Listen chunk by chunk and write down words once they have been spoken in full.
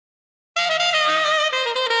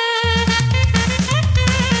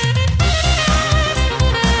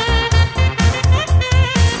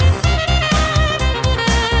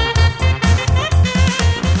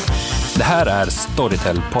är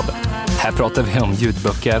Storytel-podden. Här pratar vi om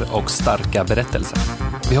ljudböcker och starka berättelser.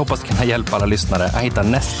 Vi hoppas kunna hjälpa alla lyssnare att hitta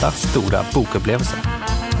nästa stora bokupplevelse.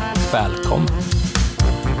 Välkommen!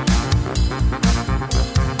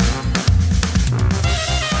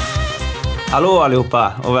 Hallå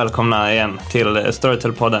allihopa och välkomna igen till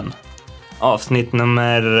Storytel-podden. Avsnitt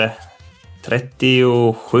nummer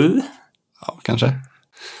 37. Ja, kanske.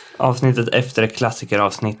 Avsnittet efter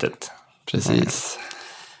klassikeravsnittet. Precis.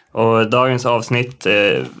 Och dagens avsnitt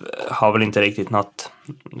har väl inte riktigt något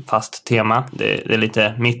fast tema. Det är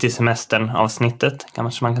lite mitt i semestern avsnittet,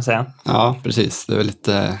 kanske man kan säga. Ja, precis. Det är väl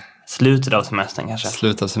lite... Slutet av semestern kanske.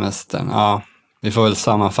 Slutet av semestern, ja. Vi får väl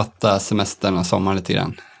sammanfatta semestern och sommaren lite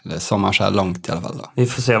grann. Eller sommar så här långt i alla fall då. Vi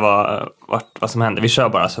får se vad som händer. Vi kör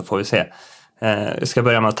bara så får vi se. Jag ska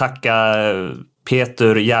börja med att tacka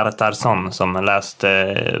Peter Hjartarsson som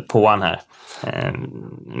läste påan här.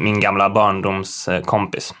 Min gamla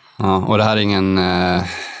barndomskompis. Ja, och det här är ingen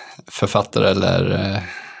författare eller...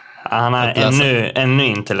 Han har ännu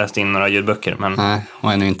inte läst in några ljudböcker. Men nej,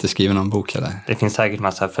 och ännu inte skrivit någon bok heller. Det finns säkert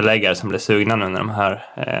massa förläggare som blir sugna nu när de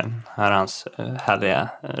hör hans härliga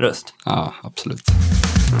röst. Ja, absolut.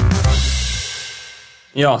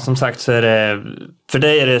 Ja, som sagt så är det... För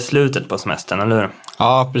dig är det slutet på semestern, eller hur?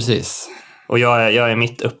 Ja, precis. Och jag är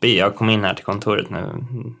mitt uppe i. Jag kom in här till kontoret nu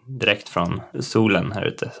direkt från solen här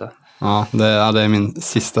ute. Så. Ja, det är min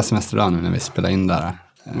sista semesterdag nu när vi spelar in där.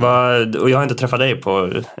 Och jag har inte träffat dig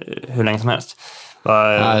på hur länge som helst.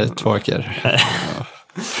 Nej, 2 veckor.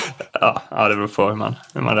 Ja, det beror på hur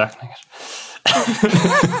man räknar kanske.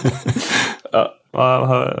 Ja, vad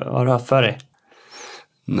har du haft för dig?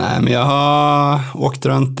 Nej, men jag har åkt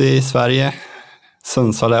runt i Sverige.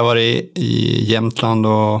 Sundsvall har jag varit i Jämtland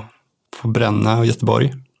och på Bränna och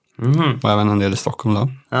Göteborg. Mm. Och även en del i Stockholm då.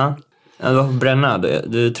 Ja, du var på Bränna.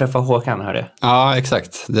 Du träffade Håkan, hörde jag. Ja,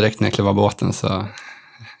 exakt. Direkt när jag klev av båten så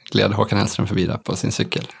gled Håkan Hellström förbi där på sin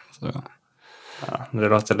cykel. Så. Ja, det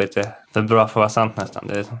låter lite för bra för att vara sant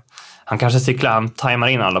nästan. Han kanske han tajmar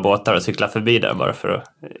in alla båtar och cyklar förbi där bara för att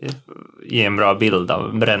ge en bra bild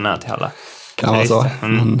av Bränna till alla. Kan vara så.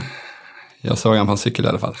 Men jag såg han på en cykel i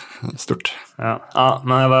alla fall. Stort. Ja,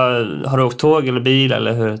 men har du åkt tåg eller bil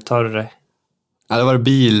eller hur tar du det? Ja, det var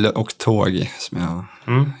bil och tåg som jag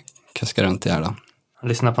kuskade runt i här då.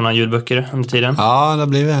 Lyssna på några ljudböcker under tiden? Ja, det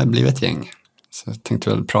har blivit ett gäng. Så jag tänkte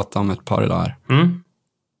väl prata om ett par idag här.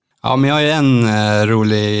 Ja, men jag har ju en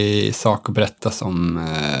rolig sak att berätta som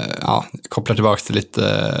kopplar tillbaka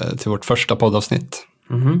till vårt första poddavsnitt.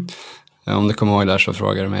 Om du kommer ihåg där så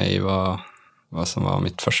frågade du mig vad som var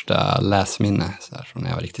mitt första läsminne så här, från när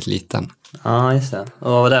jag var riktigt liten. Ja, just det.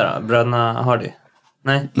 Och vad var det då? Bröderna Hardy?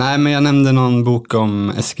 Nej, men jag nämnde någon bok om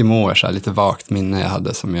Eskimoer, så här, lite vagt minne jag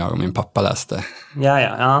hade som jag och min pappa läste.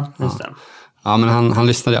 Ja, just det. Ja, men han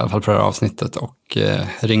lyssnade i alla fall på det här avsnittet och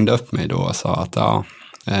ringde upp mig då och sa att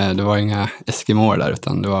det var inga Eskimoer där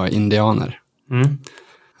utan det var indianer.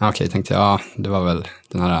 Okej, tänkte jag, det var väl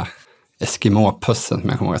den här Eskimo-pussen som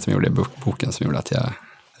jag kommer ihåg att de gjorde i boken som gjorde att jag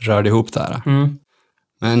rörde ihop det här.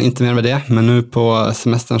 Men inte mer med det. Men nu på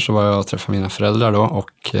semestern så var jag och träffade mina föräldrar då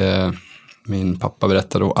och min pappa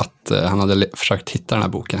berättade då att han hade försökt hitta den här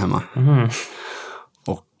boken hemma.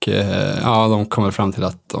 Och de kommer fram till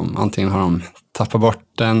att antingen har de tappat bort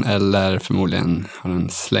den eller förmodligen har den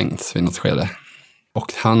slängts vid något skede.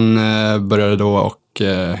 Och han började då och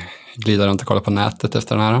glida runt och kolla på nätet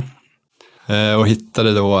efter den här. Och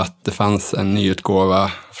hittade då att det fanns en ny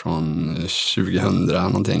utgåva från 2000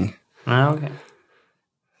 någonting. Ja, okay.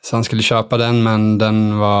 Så han skulle köpa den men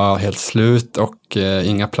den var helt slut och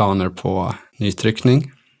inga planer på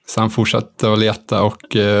nytryckning. Så han fortsatte att leta och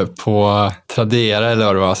på Tradera eller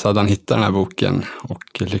vad det var så hade han hittat den här boken och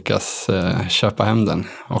lyckas köpa hem den.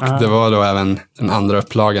 Och det var då även den andra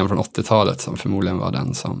upplagan från 80-talet som förmodligen var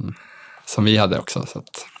den som vi hade också.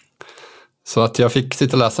 Så att jag fick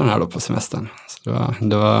sitta och läsa den här då på semestern. Så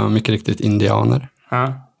det var mycket riktigt indianer.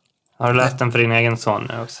 Ja. Har du läst den för din egen son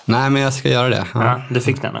nu också? Nej, men jag ska göra det. Ja, du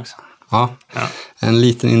fick den också? Ja. En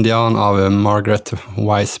liten indian av Margaret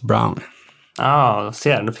Wise Brown. Ja,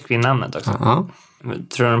 du fick vi namnet också. Ja.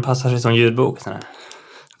 Tror du den passar sig som ljudbok? Sån här?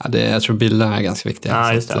 Ja, jag tror bilderna är ganska viktiga.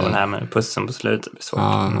 Ja, just det. Och den här med pussen på slutet blir svårt.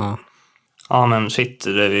 Ja, men shit.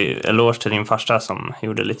 Eloge till din farsa som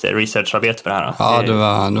gjorde lite researcharbete på det här. Då. Ja,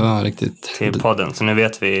 det var riktigt... Till podden. Så nu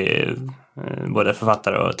vet vi både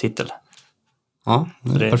författare och titel. Ja,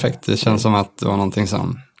 det är perfekt. Det känns som att det var någonting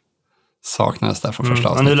som saknades där från första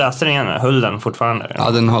avsnittet. Men du läste den igen, höll den fortfarande?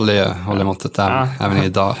 Ja, den håller måttet där även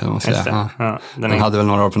idag. Den hade väl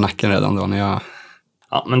några år på nacken redan då när jag...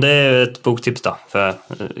 Ja, men det är ett boktips då för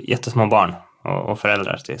jättesmå barn och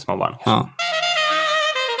föräldrar till små barn. Ja.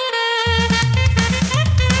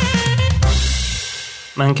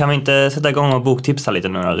 Men kan vi inte sätta igång och boktipsa lite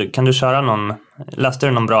nu då? Kan du köra någon, läste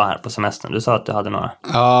du någon bra här på semestern? Du sa att du hade några.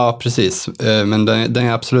 Ja, precis. Men den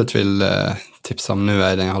jag absolut vill tipsa om nu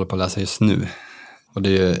är den jag håller på att läsa just nu. Och det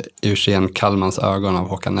är ju Eugen Kallmans ögon av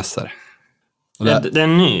Håkan Nesser. Det är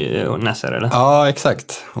en ny Nesser, eller? Ja,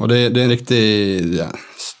 exakt. Och det är en riktig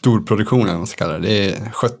stor produktion, eller vad man ska kalla det. Det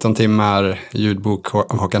är 17 timmar ljudbok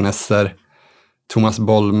av Håkan Nesser. Thomas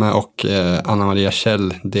Bolme och Anna-Maria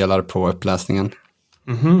Kjell delar på uppläsningen.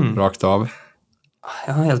 Rakt av.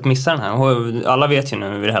 Jag har helt missat den här. Alla vet ju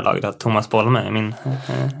nu vid det här laget att Thomas Bolme är min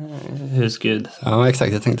husgud. Ja,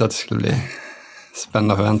 exakt. Jag tänkte att det skulle bli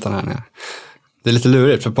spända förväntan här nu. Det är lite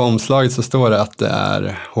lurigt, för på omslaget så står det att det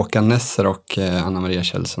är Håkan Nesser och Anna-Maria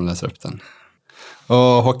Kjell som läser upp den. Och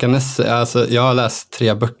Håkan Nesser, alltså jag har läst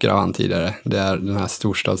 3 böcker av han tidigare. Det är den här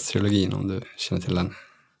storstadstrilogin, om du känner till den.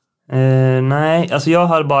 Nej, alltså jag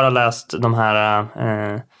har bara läst de här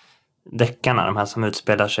deckarna, de här som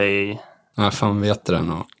utspelar sig i... Ja, fan vet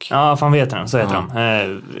den och... Ja, fan vet den, så heter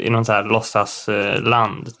de. I någon så här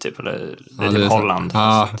låtsasland, typ, eller det är typ Holland.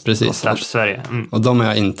 Ja, precis. Sverige. Och de har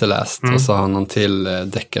jag inte läst, och så har någon till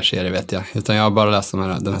deckarserie vet jag. Utan jag har bara läst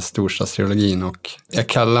den här storstadstrilogin, och jag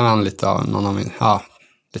kallar han lite av någon av min... Ja,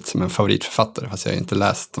 lite som en favoritförfattare, fast jag har inte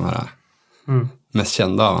läst de här mest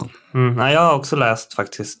kända av han. Nej, jag har också läst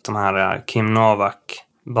faktiskt de här Kim Novak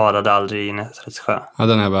badade aldrig i Näsrets sjö. Ja,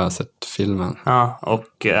 den har jag bara sett filmen. Ja,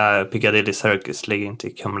 och Piccadilly Circus ligger inte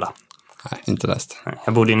i Kumla. Nej, inte läst. Nej,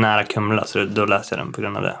 jag bodde i nära Kumla, så då läste jag den på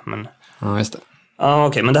grund av det. Men... Ja, just det. Ja,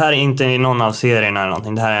 okej, men det här är inte i någon av serierna eller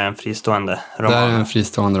någonting. Det här är en fristående roman. Det här är en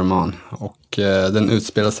fristående roman. Och den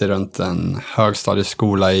utspelar sig runt en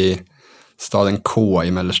högstadieskola i staden K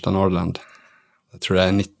i mellersta Norrland. Jag tror det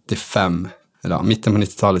är 95, eller ja, mitten på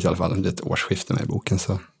 90-talet i alla fall. Det är ett årsskifte med i boken.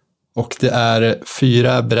 Så. Och det är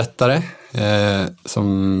 4 berättare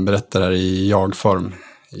som berättar i jag-form.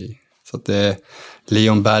 Så att det är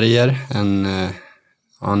Leon Berger,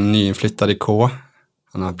 en nyinflyttad i K.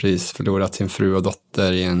 Han har precis förlorat sin fru och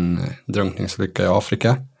dotter i en drunkningsolycka i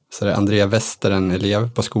Afrika. Så det är Andrea Wester, en elev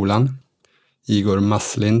på skolan. Igor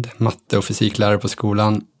Masslind, matte- och fysiklärare på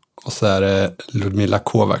skolan. Och så är det Ludmila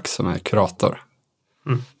Kovac som är kurator.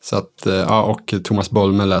 Så att, ja, och Thomas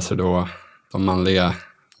Bolme läser då de manliga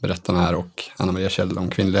berättarna här och Anna-Maria Kjell de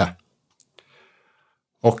kvinnliga.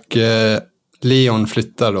 Och Leon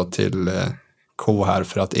flyttar då till K här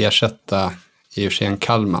för att ersätta Eugen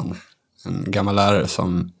Kallman, en gammal lärare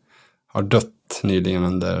som har dött nyligen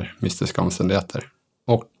under mystiska omständigheter.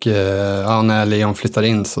 Och ja, när Leon flyttar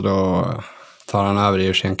in så då tar han över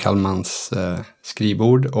Eugen Kallmans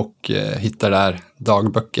skrivbord och hittar där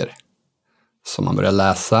dagböcker som han börjar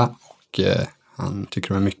läsa, och han tycker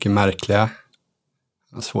de är mycket märkliga.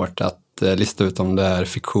 Det är svårt att lista ut om det är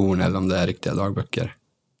fiktion eller om det är riktiga dagböcker.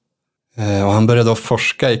 Och han börjar då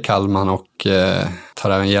forska i Kallman och tar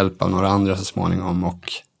även hjälp av några andra så småningom,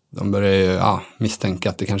 och de börjar ju misstänka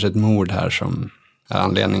att det kanske är ett mord här som är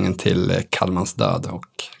anledningen till Kallmans död. Och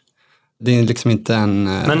det är liksom inte en...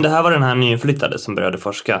 Men det här var den här nyinflyttade som började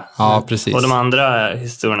forska. Ja, precis. Och de andra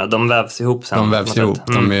historierna, de vävs ihop sen. De vävs ihop,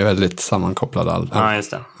 de är väldigt sammankopplade. Ja,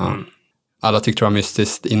 just det. Alla tyckte det var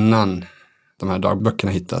mystiskt innan de här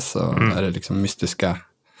dagböckerna hittas, så är det liksom mystiska.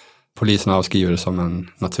 Polisen avskriver det som en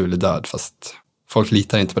naturlig död, fast folk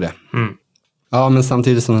litar inte på det. Ja, men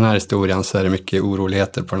samtidigt som den här historien så är det mycket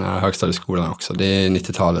oroligheter på den här högstadieskolan också. Det är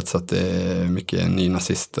 90-talet, så att det är mycket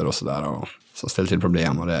nynazister och sådär som ställer till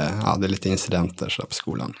problem, och det är lite incidenter så på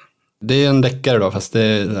skolan. Det är en deckare då, fast det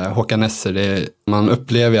är Håkan Nesser. Man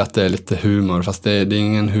upplever att det är lite humor, fast det är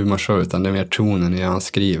ingen humorshow, utan det är mer tonen i han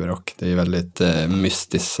skriver, och det är väldigt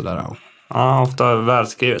mystiskt sådär. Ja, ofta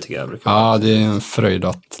välskrivet tycker jag. Ja, det är en fröjd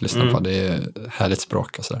att lyssna på. Det är härligt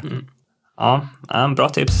språk och sådär. Ja, en bra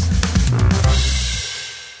tips.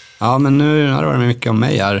 Ja, men nu har det varit mycket om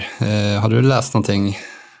mig här. Har du läst någonting?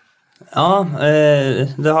 Ja,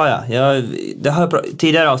 det har jag.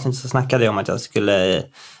 Tidigare avsnitt så snackade jag om att jag skulle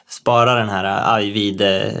spara den här Arvid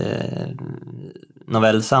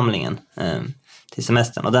novellsamlingen till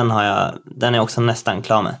semestern. Och den är jag också nästan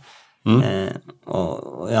klar med.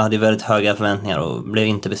 Och jag hade väldigt höga förväntningar och blev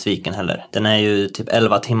inte besviken heller. Den är ju typ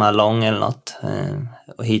 11 timmar lång eller något.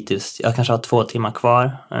 Och hittills, jag kanske har 2 timmar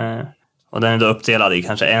kvar. Och den är då uppdelad i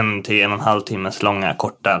kanske 1 till 1,5 timmes långa,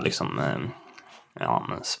 korta liksom,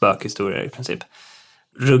 spökhistorier i princip.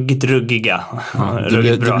 Ruggigt ruggiga. Ja,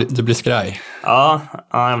 du blir skraj. Ja,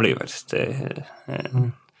 jag blir faktiskt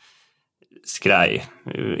skraj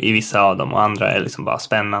i vissa av dem, och andra är liksom bara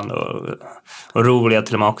spännande och roliga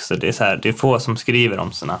till och med också. Det är så här, det är få som skriver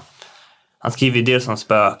om såna. Han skriver ju dels om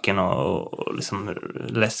spöken och liksom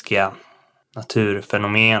läskiga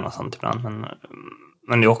naturfenomen och sånt ibland, men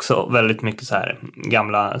Men det är också väldigt mycket så här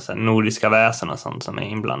gamla så här, nordiska väsen och sånt som är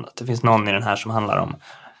inblandat. Det finns någon i den här som handlar om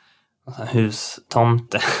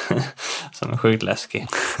hustomte som är sjukt läskig.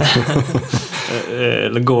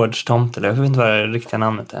 Eller gårdstomte, eller jag vet inte vad det riktiga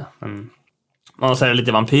namnet är. Och så är det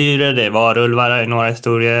lite vampyrer, det är varulvar i några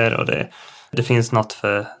historier och det finns något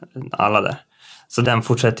för alla där. Så den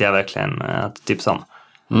fortsätter jag verkligen att tipsa om.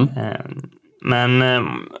 Men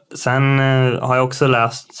sen har jag också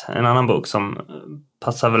läst en annan bok som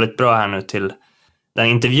passar väldigt bra här nu till den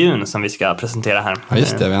intervjun som vi ska presentera här. Ja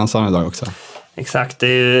just det, vi har en sån idag också. Exakt, det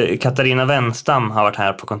är Katarina Wenstam har varit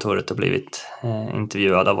här på kontoret och blivit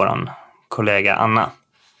intervjuad av våran kollega Anna.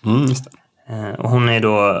 Just det. Och hon är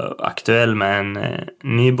då aktuell med en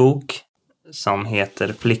ny bok som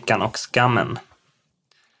heter Flickan och skammen.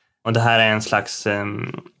 Och det här är en slags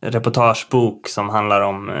reportagebok som handlar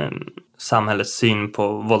om samhällets syn på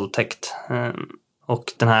våldtäkt. Och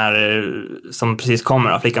den här som precis kommer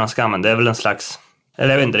av Flickan och skammen, det är väl en slags, eller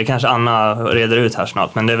jag vet inte, det kanske Anna reder ut här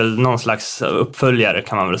snart, men det är väl någon slags uppföljare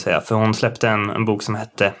kan man väl säga. För hon släppte en bok som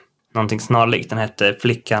hette någonting snarlikt, den hette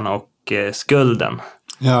Flickan och skulden.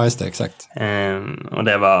 Ja, just det, exakt. Och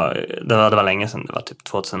det var länge sedan, det var typ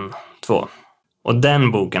 2002. Och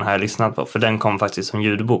den boken har jag lyssnat på, för den kom faktiskt som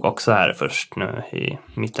ljudbok också här först nu i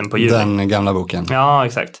mitten på juli. Den gamla boken. Ja,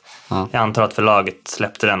 exakt. Ja. Jag antar att förlaget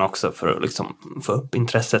släppte den också för att liksom få upp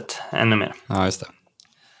intresset ännu mer. Ja, just det.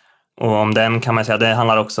 Och om den kan man säga, det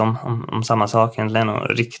handlar också om samma sak egentligen, och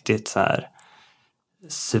riktigt så här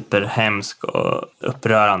superhemsk och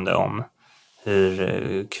upprörande om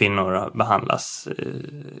hur kvinnor behandlas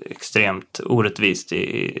extremt orättvist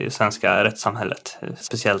i svenska rättssamhället.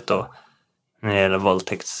 Speciellt då när det gäller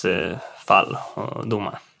våldtäktsfall och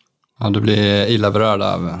domar. Ja, du blir illa berörd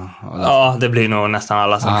av det. Ja, det blir nog nästan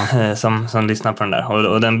alla som lyssnar på den där.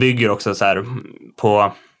 Och den bygger också så här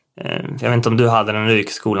på, jag vet inte om du hade den i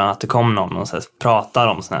skolan, att det kom någon och så här pratar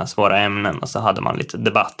om såna här svåra ämnen, och så hade man lite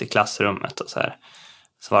debatt i klassrummet och så här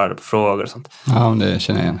svarade på frågor och sånt. Ja, det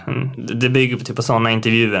känner jag igen. Det bygger på, typ, på sådana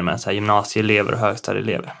intervjuer med så här gymnasieelever och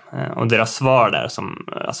högstadieelever. Och deras svar där, som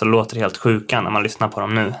alltså låter helt sjuka när man lyssnar på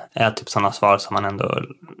dem nu, är typ sådana svar som man ändå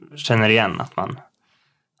känner igen att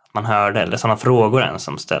man hörde, eller sådana frågor än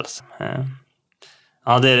som ställs.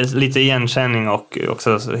 Ja, det är lite igenkänning och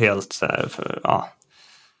också helt så här,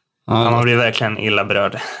 man blir verkligen illa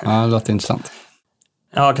berörd. Ja, det låter intressant.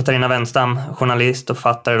 Ja, Katarina Wenstam, journalist och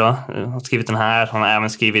författare då, har skrivit den här. Hon har även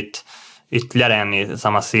skrivit ytterligare en i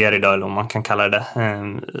samma serie då, eller om man kan kalla det,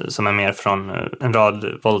 som är mer från en rad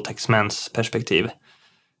våldtäktsmäns perspektiv.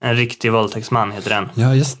 En riktig våldtäktsman heter den.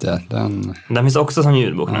 Ja, just det. Den finns också som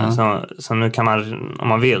ljudbok nu, så nu kan man, om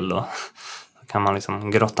man vill då, kan man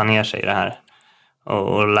liksom grotta ner sig i det här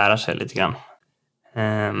och lära sig lite grann.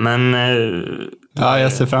 Men ja,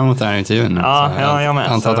 jag ser fram emot den här intervjun. Ja, jag med.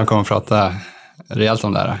 Jag antar att de kommer att prata rejält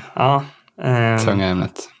om det här. Ja. Tunga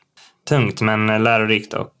ämnet. Tungt men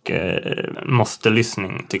lärorikt och måste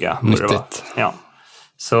lyssning tycker jag. Nyttigt. Ja.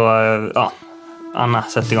 Så Anna,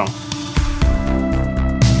 sätt igång.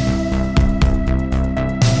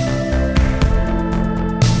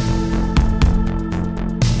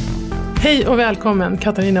 Hej och välkommen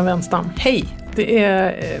Katarina Wenstam. Hej. Det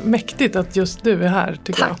är mäktigt att just du är här,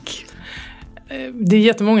 tycker jag. Tack. Det är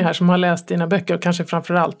jättemånga här som har läst dina böcker, och kanske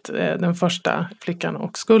framförallt den första, Flickan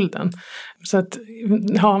och skulden. Så att,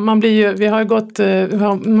 ja, man blir ju,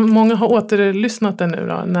 många har återlyssnat den nu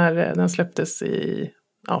då, när den släpptes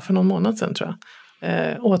för någon månad sedan tror jag.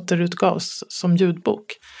 Återutgavs som ljudbok.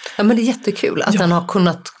 Ja, men det är jättekul att den har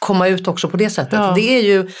kunnat komma ut också på det sättet. Ja. Det är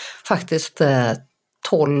ju faktiskt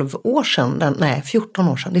 14 år sedan. Det är 14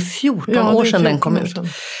 år sedan den kom ut.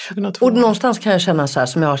 Och någonstans kan jag känna så här,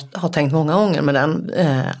 som jag har tänkt många gånger med den,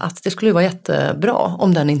 att det skulle vara jättebra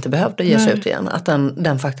om den inte behövde ges ut igen. Att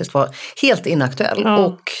den faktiskt var helt inaktuell. Ja.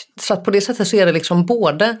 Och så att på det sättet så är det liksom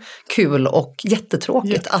både kul och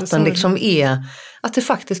jättetråkigt att den liksom är, att det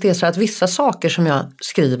faktiskt är så att vissa saker som jag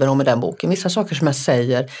skriver om i den boken, vissa saker som jag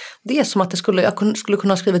säger, det är som att jag skulle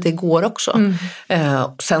kunna ha skrivit det igår också.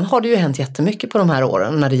 Sen har det ju hänt jättemycket på de här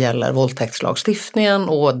åren när det gäller våldtäktslagstiftningen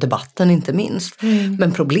och debatten inte minst.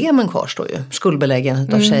 Men problemen kvarstår ju.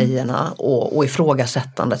 Skuldbeläggandet av tjejerna och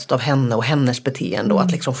ifrågasättandet av henne och hennes beteende, och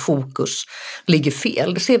att liksom fokus ligger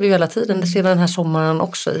fel. Det ser vi ju hela tiden. Det ser vi den här sommaren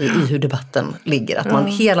också i hur debatten ligger. Att man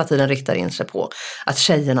hela tiden riktar in sig på att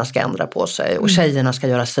tjejerna ska ändra på sig, och tjejerna tjejerna ska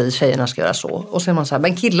göra sig, tjejerna ska göra så. Och så är man så här,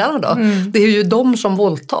 men killarna då? Det är ju de som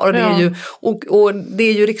våldtar. Det är ju, och det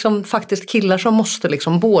är ju liksom faktiskt killar som måste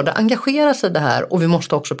liksom både engagera sig i det här och vi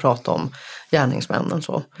måste också prata om gärningsmännen.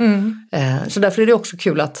 Så därför är det också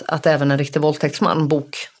kul att även En riktig våldtäktsman,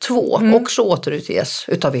 bok 2, också återutges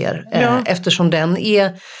utav er. Eftersom den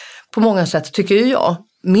är på många sätt, tycker jag,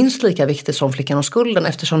 minst lika viktig som Flickan och skulden,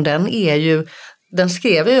 eftersom den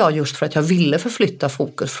skrev jag just för att jag ville förflytta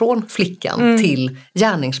fokus från flickan till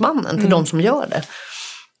gärningsmannen, till de som gör det.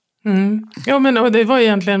 Ja, men och det var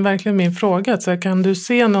egentligen verkligen min fråga. Så kan du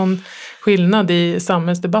se någon skillnad i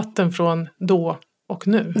samhällsdebatten från då och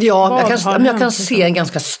nu? Ja, jag kan se en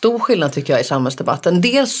ganska stor skillnad tycker jag i samhällsdebatten.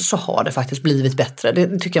 Dels så har det faktiskt blivit bättre.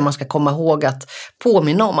 Det tycker jag man ska komma ihåg att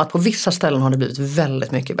påminna om att på vissa ställen har det blivit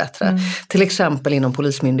väldigt mycket bättre. Till exempel inom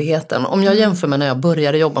Polismyndigheten. Om jag jämför med när jag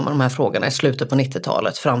började jobba med de här frågorna i slutet på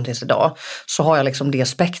 90-talet fram tills idag, så har jag liksom det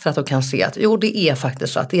spektrat och kan se att det är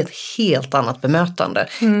faktiskt så att det är ett helt annat bemötande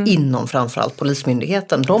inom framförallt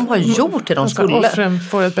Polismyndigheten. De har gjort det de skulle. Offren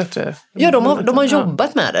får ett bättre... Ja, de har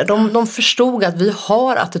jobbat med det. De förstod att vi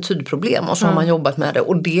har attitydproblem och så har man jobbat med det.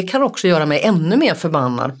 Och det kan också göra mig ännu mer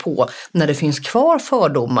förbannad på när det finns kvar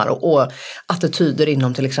fördomar och attityder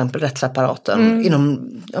inom till exempel rättsapparaten, inom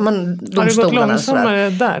domstolarna. Har det gått långsammare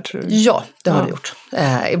där, tror du? Ja, det har det gjort.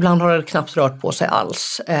 Ibland har det knappt rört på sig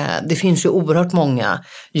alls. Det finns ju oerhört många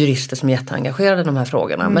jurister som är jätteengagerade i de här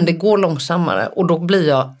frågorna, men det går långsammare och då blir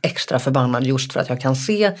jag extra förbannad just för att jag kan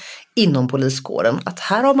se inom poliskåren att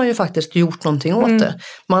här har man ju faktiskt gjort någonting åt det.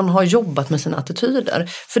 Man har jobbat med sina attityder.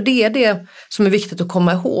 För det är det som är viktigt att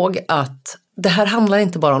komma ihåg, att det här handlar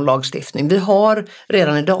inte bara om lagstiftning. Vi har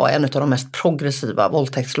redan idag en av de mest progressiva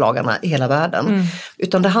våldtäktslagarna i hela världen.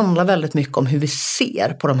 Utan det handlar väldigt mycket om hur vi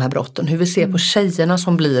ser på de här brotten. Hur vi ser på tjejerna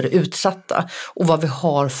som blir utsatta. Och vad vi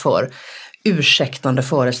har för ursäktande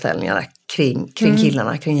föreställningar kring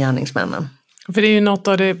killarna, kring gärningsmännen. För det är ju något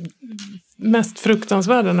av det mest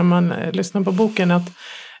fruktansvärda när man lyssnar på boken,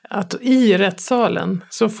 att i rättssalen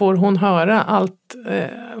så får hon höra allt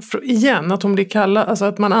igen, att hon blir kallad, alltså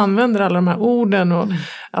att man använder alla de här orden och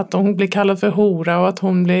att hon blir kallad för hora och att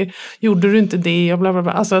hon blir, gjorde du inte det och bla bla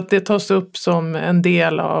bla, alltså att det tas upp som en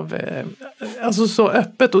del av, alltså så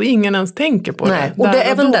öppet och ingen ens tänker på det. Nej, och det,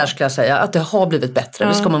 även där ska jag säga att det har blivit bättre,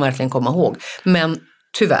 det ska man verkligen komma ihåg, men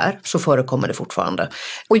tyvärr så förekommer det fortfarande.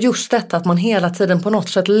 Och just detta att man hela tiden på något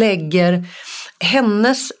sätt lägger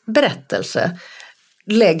hennes berättelse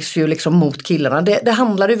läggs ju liksom mot killarna. Det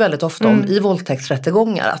handlar ju väldigt ofta om i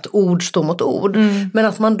våldtäktsrättegångar att ord står mot ord. Men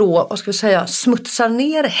att man då, vad ska vi säga, smutsar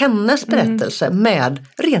ner hennes berättelse med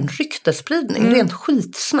ren ryktesspridning, rent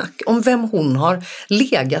skitsnack om vem hon har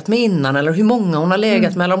legat med innan eller hur många hon har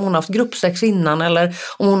legat med, eller om hon har haft gruppsex innan eller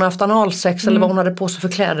om hon har haft analsex eller vad hon hade på sig för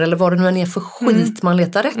kläder eller vad det nu än är för skit man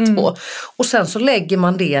letar rätt på. Och sen så lägger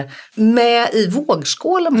man det med i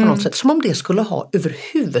vågskålen på något sätt, som om det skulle ha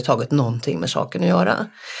överhuvudtaget någonting med saken att göra.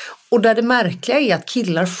 Och där det märkliga är att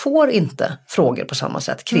killar får inte frågor på samma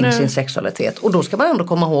sätt kring sin sexualitet. Och då ska man ändå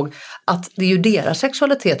komma ihåg att det är ju deras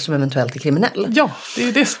sexualitet som eventuellt är kriminell. Ja, det är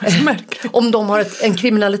ju det som är så märkligt. Om de har en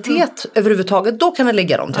kriminalitet överhuvudtaget, då kan det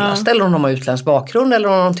ligga dem till last. Eller om de har utländsk bakgrund eller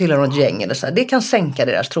om de tillhör något gäng eller så här. Det kan sänka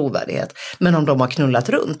deras trovärdighet. Men om de har knullat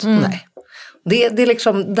runt, nej. Det är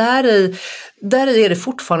liksom, där är det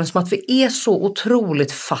fortfarande som att vi är så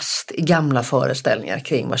otroligt fast i gamla föreställningar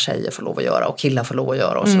kring vad tjejer får lov att göra och killar får lov att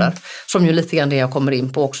göra och sådär. Som ju lite grann det jag kommer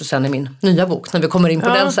in på också sen i min nya bok, när vi kommer in på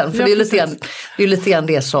den sen. För det är lite grann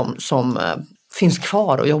det som finns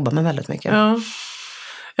kvar och jobba med väldigt mycket.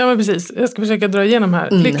 Ja, men precis. Jag ska försöka dra igenom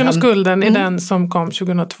här. Flickan och skulden är den som kom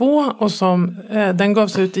 2002 och som den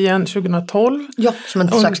gavs ut igen 2012. Ja, som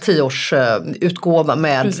en slags 10-års utgåva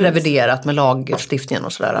med reviderat med lagstiftningen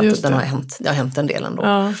och sådär. Att det har hänt en del ändå.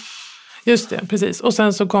 Ja. Just det, precis. Och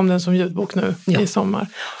sen så kom den som ljudbok nu i sommar.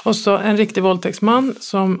 Och så En riktig våldtäktsman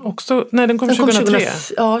som också, nej den kom 2003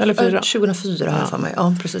 eller 2004 har jag för mig.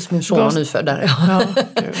 Ja, precis, min son var nyfödd där.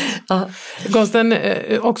 Gavs den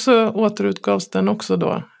också, återutgavs den också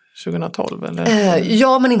då 2012 eller?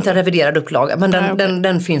 Ja, men inte en reviderad upplaga, men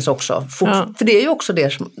den finns också. För det är ju också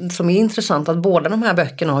det som är intressant, att båda de här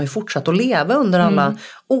böckerna har ju fortsatt att leva under alla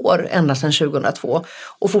år, ända sedan 2002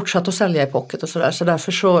 och fortsatt att sälja i pocket och sådär. Så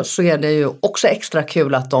därför så är det ju också extra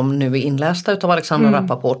kul att de nu är inlästa utav Alexandra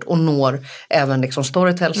Rappaport och når även liksom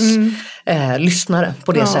Storytels lyssnare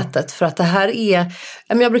på det sättet. För att det här är,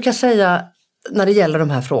 jag brukar säga, när det gäller de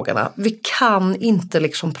här frågorna, vi kan inte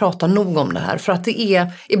liksom prata nog om det här, för att det är,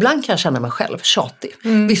 ibland kan jag känna mig själv tjatig.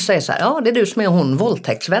 Vissa är så här, ja det är du som är hon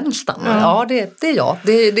våldtäktsvänstern. Ja det är jag,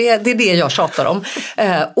 det är det jag tjatar om.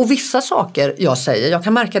 Och vissa saker jag säger, jag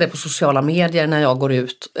kan märka det på sociala medier när jag går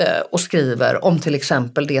ut och skriver om till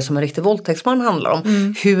exempel det som en riktig våldtäktsman handlar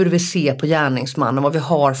om. Hur vi ser på gärningsmannen, vad vi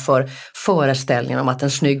har för föreställningar om att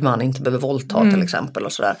en snygg man inte behöver våldta till exempel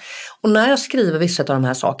och sådär. Och när jag skriver vissa av de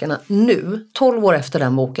här sakerna nu, 12 år efter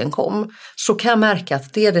den boken kom, så kan jag märka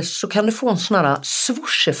att så kan det få en sån här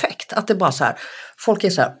swoosh-effekt. Att det bara så här, folk är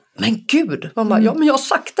så här, men gud, man bara, ja men jag har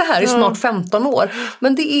sagt det här i snart 15 år.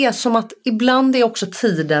 Men det är som att ibland är också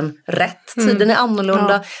tiden rätt, tiden är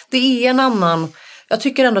annorlunda, det är en annan. Jag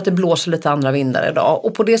tycker ändå att det blåser lite andra vindar idag,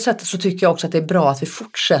 och på det sättet så tycker jag också att det är bra att vi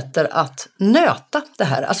fortsätter att nöta det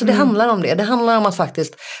här. Alltså det handlar om det. Det handlar om att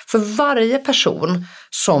faktiskt för varje person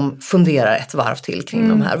som funderar ett varv till kring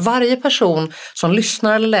de här, varje person som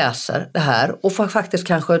lyssnar eller läser det här och faktiskt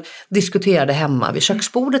kanske diskuterar det hemma vid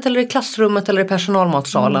köksbordet eller i klassrummet eller i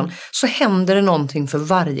personalmatsalen, så händer det någonting för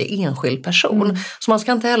varje enskild person. Så man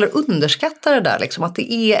ska inte heller underskatta det där liksom, att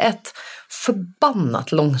det är ett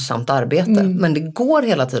förbannat långsamt arbete, men det går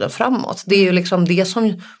hela tiden framåt. Det är ju liksom det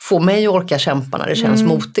som får mig att orka kämpa när det känns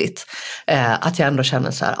motigt. Att jag ändå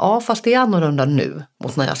känner så här, ja fast det är annorlunda nu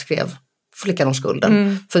mot när jag skrev Flickan och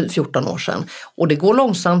skulden för 14 år sedan. Och det går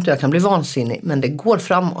långsamt och jag kan bli vansinnig, men det går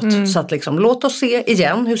framåt. Så att liksom, låt oss se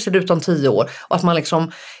igen hur ser det ut om 10 år. Och att man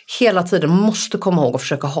liksom hela tiden måste komma ihåg och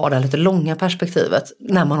försöka ha det här lite långa perspektivet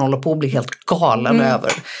när man håller på att bli helt galen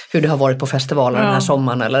över hur det har varit på festivalen den här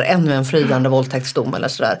sommaren eller ännu en friande våldtäktsdom eller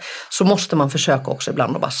sådär. Så måste man försöka också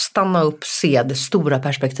ibland att bara stanna upp, se det stora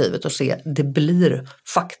perspektivet och se det blir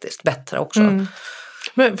faktiskt bättre också.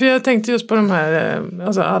 Men för jag tänkte just på de här,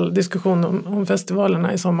 alltså all diskussion om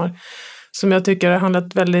festivalerna i sommar, som jag tycker har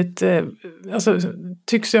handlat väldigt, alltså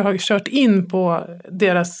tycks jag ha kört in på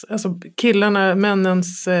deras, alltså killarna,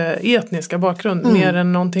 männens etniska bakgrund mer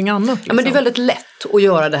än någonting annat. Liksom. Ja, men det är väldigt lätt att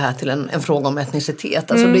göra det här till en fråga om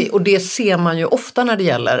etnicitet. Alltså och det ser man ju ofta när det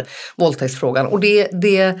gäller våldtäktsfrågan. Och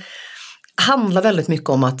det handlar väldigt mycket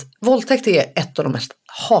om att våldtäkt är ett av de mest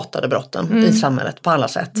hatade brotten i samhället på alla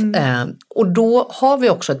sätt. Och då har vi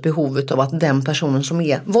också ett behov av att den personen som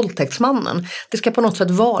är våldtäktsmannen, det ska på något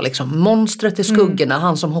sätt vara liksom monstret i skuggorna,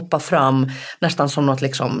 han som hoppar fram nästan som något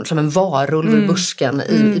liksom, som en varulv i busken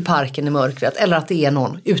i parken i mörkret, eller att det är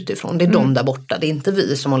någon utifrån, det är de där borta, det är inte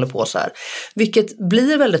vi som håller på så här. Vilket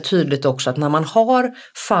blir väldigt tydligt också att när man har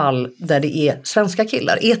fall där det är svenska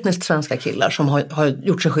killar, etniskt svenska killar som har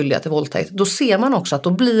gjort sig skyldiga till våldtäkt, då ser man också att då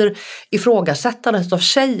blir ifrågasättandet av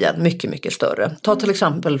tjejen mycket, mycket större. Ta till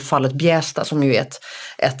exempel fallet Bjästa som ju är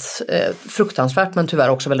ett fruktansvärt men tyvärr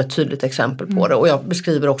också väldigt tydligt exempel på det. Och jag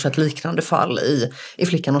beskriver också ett liknande fall i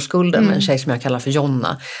Flickan och skulden med en tjej som jag kallar för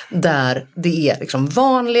Jonna. Där det är liksom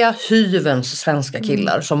vanliga hyvens svenska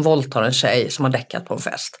killar som våldtar en tjej som har däckat på en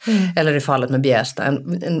fest. Eller i fallet med Bjästa,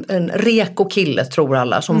 en reko kille tror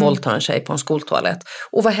alla som våldtar en tjej på en skoltoalett.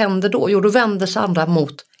 Och vad händer då? Jo, då vänder sig andra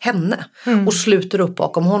mot henne och sluter upp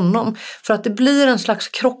bakom honom. För att det blir en slags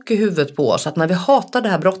krock i huvudet på oss att när vi hatar det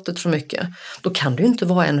här brottet så mycket, då kan det ju inte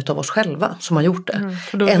vara en av oss själva som har gjort det.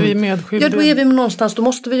 För då är vi medskyldiga. Ja, då är vi någonstans, då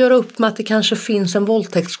måste vi göra upp med att det kanske finns en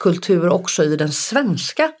våldtäktskultur också i den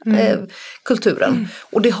svenska kulturen.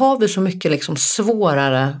 Och det har vi så mycket liksom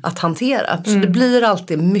svårare att hantera. Så det blir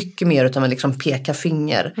alltid mycket mer utav en liksom peka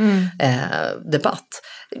finger debatt.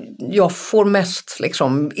 Jag får mest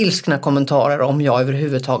liksom ilskna kommentarer om jag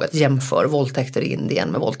överhuvudtaget jämför våldtäkter i Indien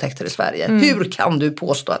med våldtäkter i Sverige. Hur kan du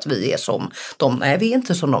påstå att vi är som dem? Nej, vi är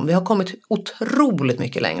inte som dem. Vi har kommit otroligt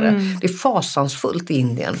mycket längre. Det är fasansfullt i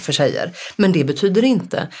Indien för tjejer. Men det betyder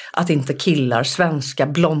inte att inte killar, svenska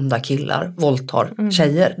blonda killar våldtar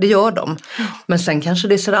tjejer. Det gör de. Men sen kanske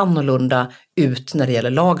det ser annorlunda ut när det gäller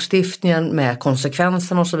lagstiftningen med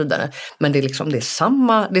konsekvenserna och så vidare. Men det är liksom det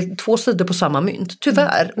är två sidor på samma mynt,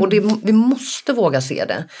 tyvärr. Och vi måste våga se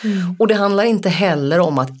det. Och det handlar inte heller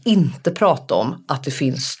om att inte prata om att det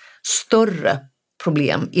finns större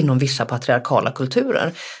problem inom vissa patriarkala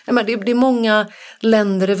kulturer. Men det är många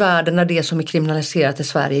länder i världen där det som är kriminaliserat i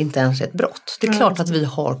Sverige inte ens är ett brott. Det är klart att vi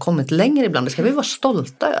har kommit längre ibland, det ska vi vara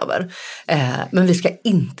stolta över. Men vi ska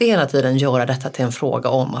inte hela tiden göra detta till en fråga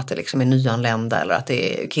om att det liksom är nyanlända eller att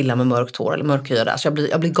det är killar med mörkt hår eller mörkhyade. Alltså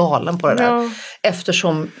jag blir galen på det där.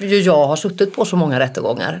 Eftersom ju jag har suttit på så många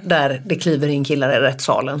rättegångar där det kliver in killar i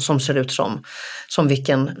rättssalen som ser ut som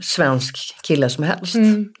vilken svensk kille som helst.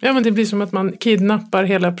 Ja, men det blir som att man kidnappar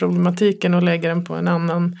hela problematiken och lägger den på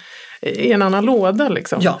i en annan låda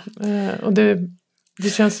liksom. Ja. Och Det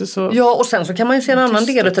känns ju så. Ja, och sen så kan man ju se en annan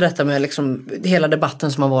del till detta med liksom hela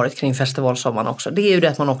debatten som har varit kring festivalsommaren också. Det är ju det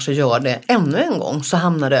att man också gör det ännu en gång, så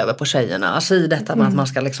hamnar det över på tjejerna. Alltså i detta med att man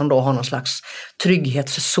ska liksom då ha någon slags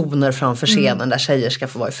trygghetszoner framför scenen där tjejer ska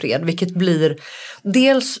få vara i fred. Vilket blir,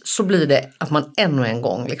 dels så blir det att man ännu en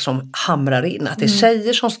gång liksom hamrar in att det är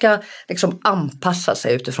tjejer som ska liksom anpassa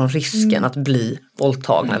sig utifrån risken att bli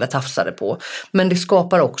våldtagna eller tafsade på. Men det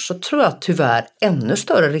skapar också, tror jag, tyvärr ännu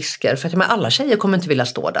större risker. För att alla tjejer kommer inte vilja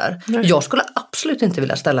stå där. Nej. Jag skulle absolut inte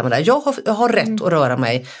vilja ställa mig där. Jag har rätt att röra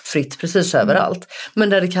mig fritt precis överallt. Men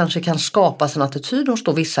där det kanske kan skapas en attityd hos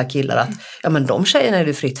då vissa killar att ja, men de tjejerna är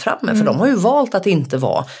det fritt framme. För de har ju valt att inte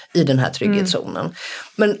vara i den här trygghetszonen.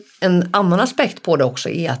 Men en annan aspekt på det också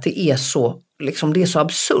är att det är så liksom, det är så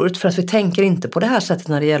absurt för att vi tänker inte på det här sättet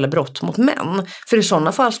när det gäller brott mot män. För i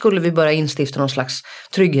sådana fall skulle vi börja instifta någon slags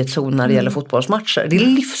trygghetszon när det gäller fotbollsmatcher. Det är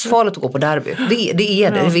livsfarligt att gå på derby.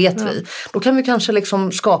 Det vet vi. Då kan vi kanske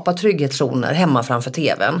liksom skapa trygghetszoner hemma framför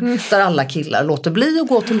tvn där alla killar låter bli att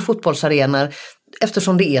gå till fotbollsarenor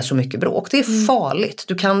eftersom det är så mycket bråk. Det är farligt.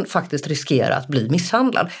 Du kan faktiskt riskera att bli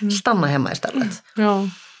misshandlad. Stanna hemma istället. Ja.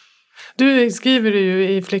 Du skriver ju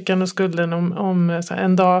i Flickan och skulden om så här,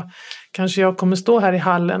 en dag kanske jag kommer stå här i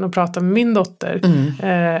hallen och prata med min dotter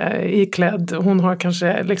iklädd. Hon har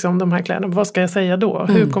kanske liksom de här kläderna. Vad ska jag säga då?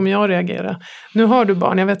 Hur kommer jag reagera? Nu har du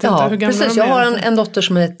barn, jag vet inte hur gamla precis. de är. Jag har en dotter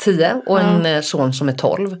som är 10 och en son som är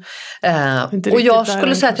 12. Och jag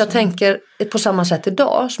skulle säga att jag tänker på samma sätt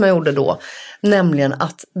idag som jag gjorde då. Nämligen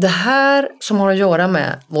att det här som har att göra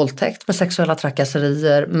med våldtäkt, med sexuella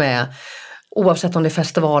trakasserier, med oavsett om det är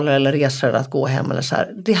festivaler eller resor eller att gå hem eller så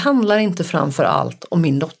här. Det handlar inte framför allt om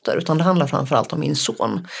min dotter utan det handlar framför allt om min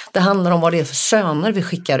son. Det handlar om vad det är för söner vi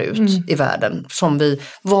skickar ut i världen. Som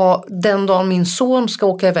den dagen min son ska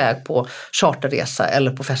åka iväg på charterresa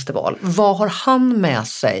eller på festival. Vad har han med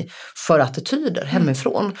sig för attityder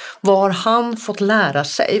hemifrån? Vad har han fått lära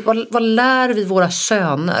sig? Vad lär vi våra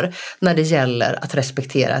söner när det gäller att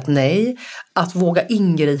respektera ett nej? Att våga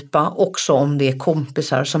ingripa också om det är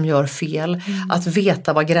kompisar som gör fel. Att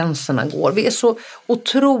veta var gränserna går. Vi är så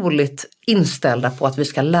otroligt inställda på att vi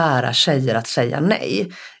ska lära tjejer att säga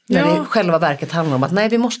nej. När det i själva verket handlar om att nej,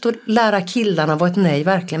 vi måste lära killarna vad ett nej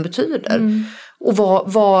verkligen betyder.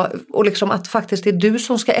 Och liksom att faktiskt det är du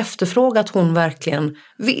som ska efterfråga att hon verkligen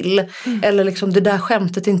vill. Eller liksom det där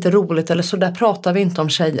skämtet är inte roligt. Eller så där pratar vi inte om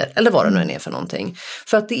tjejer. Eller vad det nu är för någonting.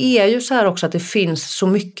 För att det är ju så här också att det finns så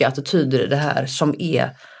mycket attityder i det här som är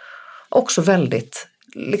också väldigt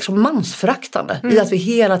liksom mansföraktande. I att vi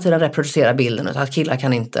hela tiden reproducerar bilden av att killar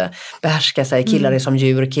kan inte behärska sig. Killar är som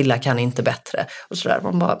djur. Killar kan inte bättre. Och sådär.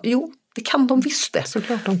 Man bara, jo, det kan de visst det.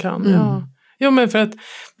 Såklart de kan, ja. Jo, men för att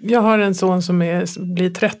jag har en son som blir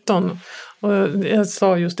 13 och jag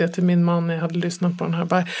sa just det till min man när jag hade lyssnat på den här.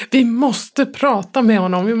 Bara, vi måste prata med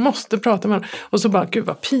honom. Och så bara, gud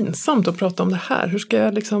vad pinsamt att prata om det här. Hur ska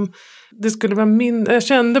jag liksom... Det skulle vara jag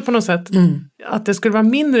kände på något sätt att det skulle vara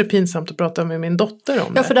mindre pinsamt att prata med min dotter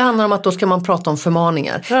om det. Ja, för det handlar om att då ska man prata om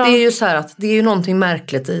förmaningar. Ja. Det är ju så här att det är ju någonting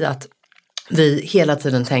märkligt i att vi hela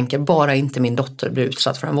tiden tänker bara inte min dotter blir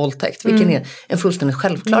utsatt för en våldtäkt. Vilken är en fullständigt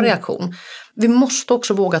självklar reaktion. Vi måste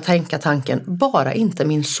också våga tänka tanken bara inte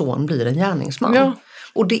min son blir en gärningsman. Ja.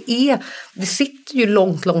 Och det sitter ju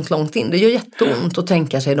långt in. Det gör jätteont att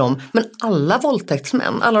tänka sig dem. Men alla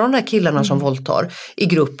våldtäktsmän, alla de där killarna som våldtar i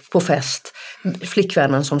grupp på fest,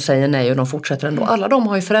 flickvännen som säger nej och de fortsätter ändå. Alla de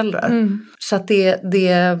har ju föräldrar. Så att det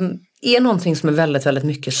är någonting som är väldigt, väldigt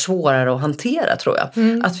mycket svårare att hantera, tror jag.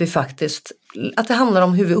 Att det handlar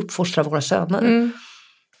om hur vi uppfostrar våra söner.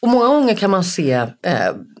 Och många gånger kan man se...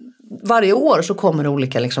 varje år så kommer det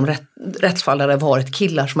olika liksom rättsfall där det har varit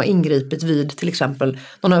killar som har ingripit vid till exempel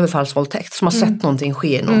någon överfallsvåldtäkt som har sett någonting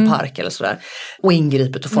ske i någon park eller sådär och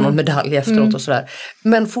ingripit och får någon medalj efteråt och sådär.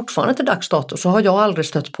 Men fortfarande till dags dato så har jag aldrig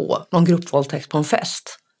stött på någon gruppvåldtäkt på en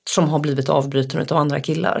fest som har blivit avbruten av andra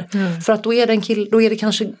killar. För att då är det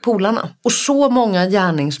kanske polarna. Och så många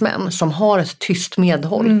gärningsmän som har ett tyst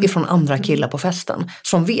medhåll ifrån andra killar på festen.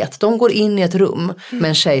 Som vet, de går in i ett rum med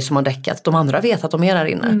en tjej som har däckat. De andra vet att de är där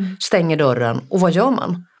inne. Stänger dörren. Och vad gör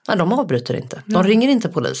man? Nej, de avbryter inte. De ringer inte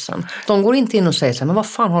polisen. De går inte in och säger så här, men vad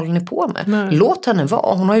fan håller ni på med? Nej. Låt henne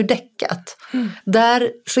vara, hon har ju däckat. Där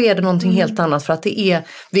så är det någonting helt annat för att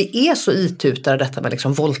vi är så itutade detta med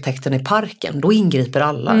liksom våldtäkten i parken. Då ingriper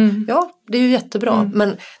alla. Ja, det är ju jättebra.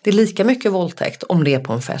 Men det är lika mycket våldtäkt om det är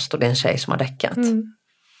på en fest och det är en tjej som har däckat.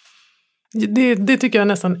 Det tycker jag är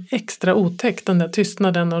nästan extra otäckt, den där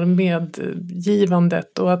tystnaden och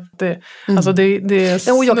medgivandet. Och att det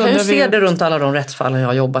och jag kan ju se det runt alla de rättsfallen jag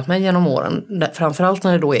har jobbat med genom åren. Framförallt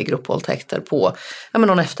när det då är gruppvåldtäkter på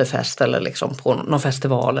någon efterfest eller liksom på någon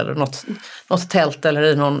festival eller något tält eller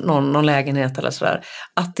i någon lägenhet eller sådär.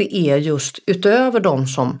 Att det är just utöver de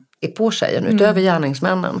som är på tjejen, utöver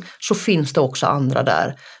gärningsmännen, så finns det också andra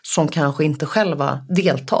där som kanske inte själva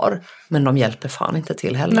deltar, men de hjälper fan inte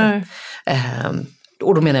till heller.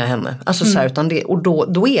 Och då menar jag henne. Alltså så här, utan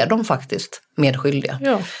då är de faktiskt medskyldiga.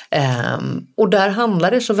 Ja. Och där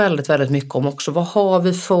handlar det så väldigt, väldigt mycket om också, vad har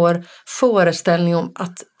vi för föreställning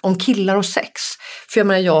om killar och sex? För jag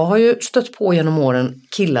menar, jag har ju stött på genom åren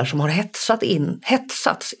killar som har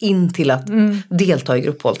hetsats in till att delta i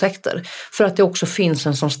gruppvåldtäkter. För att det också finns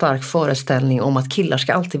en sån stark föreställning om att killar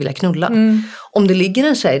ska alltid vilja knulla. Om det ligger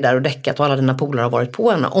en tjej där och däckat och alla dina polare har varit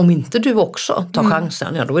på henne, om inte du också tar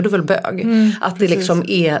chansen, ja då är du väl bög. Att det liksom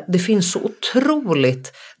det finns så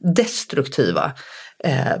otroligt destruktiva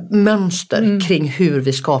mönster kring hur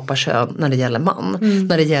vi skapar kön när det gäller man.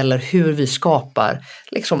 När det gäller hur vi skapar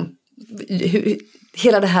liksom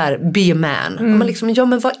hela det här be a man. Men liksom,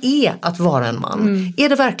 men vad är att vara en man? Är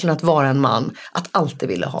det verkligen att vara en man att alltid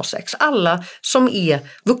vilja ha sex? Alla som är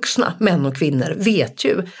vuxna, män och kvinnor, vet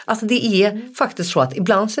ju att det är faktiskt så att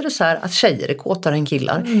ibland är det så här att tjejer är kåtare än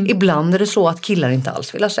killar. Ibland är det så att killar inte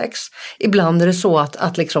alls vill ha sex. Ibland är det så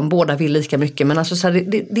att liksom båda vill lika mycket. Men alltså så här,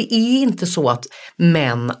 det är inte så att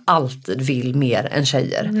män alltid vill mer än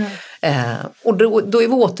tjejer. Och då är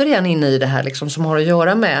vi återigen inne i det här liksom, som har att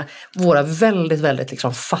göra med våra väldigt, väldigt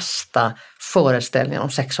liksom fasta föreställningar om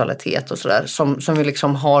sexualitet och sådär, som vi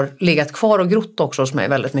liksom har legat kvar och grott också hos mig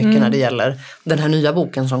väldigt mycket när det gäller den här nya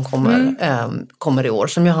boken som kommer i år,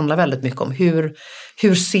 som ju handlar väldigt mycket om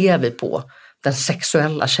hur ser vi på den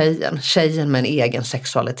sexuella tjejen med en egen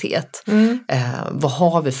sexualitet. Vad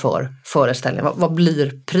har vi för föreställningar? Vad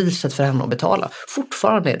blir priset för henne att betala?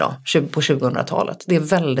 Fortfarande idag, på 2000-talet. Det är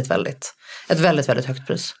ett väldigt, väldigt högt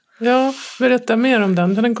pris. Ja, berätta mer om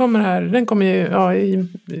den. Den kommer ju i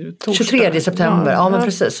torsdag. 23 september, ja men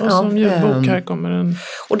precis. Och som ljudbok här kommer den.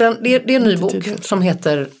 Och det är en ny bok som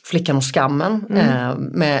heter Flickan och skammen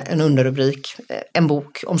med en underrubrik, en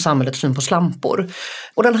bok om samhällets syn på slampor.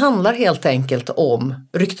 Och den handlar helt enkelt om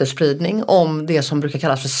ryktesspridning, om det som brukar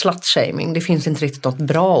kallas för slutshaming. Det finns inte riktigt något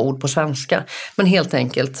bra ord på svenska, men helt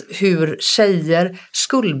enkelt hur tjejer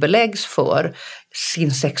skuldbeläggs för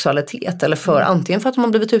sin sexualitet, eller för antingen för att de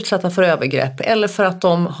har blivit utsatta för övergrepp eller för att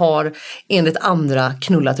de har enligt andra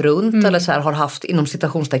knullat runt eller så här, har haft inom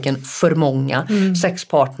citationstecken för många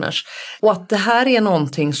sexpartners. Och att det här är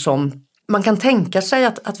någonting som man kan tänka sig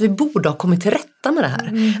att vi borde ha kommit till rätta med det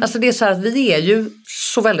här. Alltså det är så här att vi är ju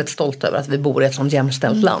så väldigt stolta över att vi bor i ett sånt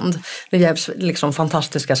jämställt land. Det är liksom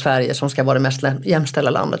fantastiska Sverige som ska vara det mest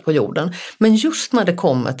jämställda landet på jorden. Men just när det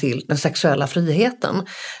kommer till den sexuella friheten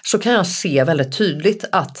så kan jag se väldigt tydligt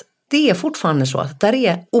att det är fortfarande så att där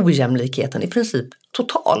är ojämlikheten i princip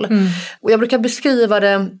total. Och jag brukar beskriva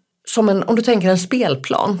det som om du tänker en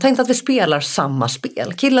spelplan. Tänk att vi spelar samma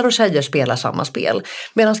spel. Killar och tjejer spelar samma spel.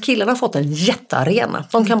 Medan killarna har fått en jättearena.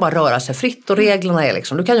 De kan bara röra sig fritt och reglerna är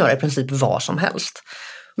liksom, du kan göra i princip vad som helst.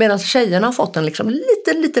 Medan tjejerna har fått en liksom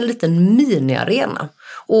liten mini-arena.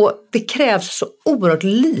 Och det krävs så oerhört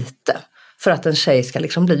lite för att en tjej ska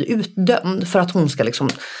liksom bli utdömd. För att hon ska liksom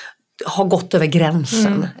har gått över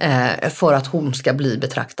gränsen för att hon ska bli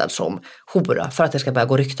betraktad som hora, för att det ska börja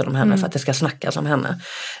gå rykten om henne, för att det ska snackas om henne.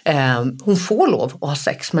 Hon får lov att ha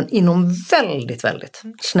sex, men inom väldigt, väldigt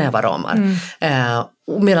snäva ramar.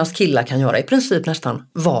 Och medan killar kan göra i princip nästan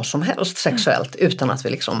vad som helst sexuellt utan att vi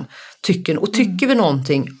liksom tycker vi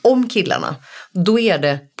någonting om killarna, då är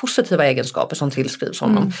det positiva egenskaper som tillskrivs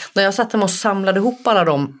honom. När jag satte mig och samlade ihop alla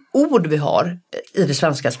de ord vi har i det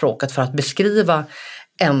svenska språket för att beskriva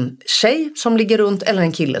en tjej som ligger runt eller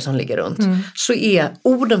en kille som ligger runt, så är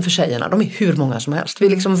orden för tjejerna, de är hur många som helst. Vi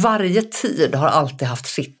liksom varje tid har alltid haft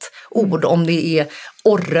sitt ord, om det är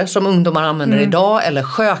orre som ungdomar använder idag, eller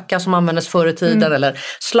sköka som användes förr i tiden, eller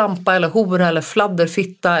slampa eller hora eller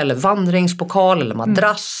fladderfitta eller vandringspokal eller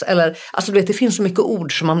madrass, eller, alltså du vet, det finns så mycket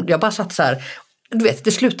ord som jag bara satt så här, du vet,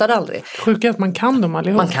 det slutade aldrig. Sjukt att man kan dem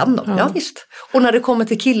allihop. Man kan dem, ja visst. Och när det kommer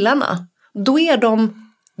till killarna, då är de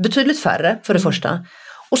betydligt färre för det första.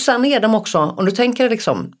 Och sen är de också, om du tänker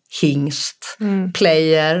liksom hingst,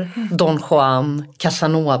 player, Don Juan,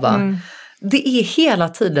 Casanova. Det är hela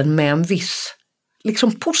tiden med en viss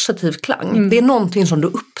liksom positiv klang. Det är någonting som du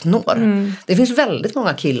uppnår. Det finns väldigt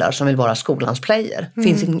många killar som vill vara skolans player. Det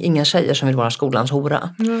finns inga tjejer som vill vara skolans hora.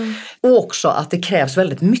 Och också att det krävs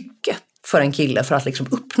väldigt mycket för en kille för att liksom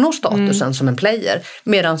uppnå statusen som en player.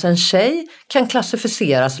 Medan en tjej kan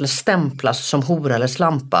klassificeras eller stämplas som hora eller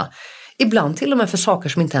slampa. Ibland till och med för saker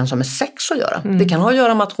som inte ens har med sex att göra. Det kan ha att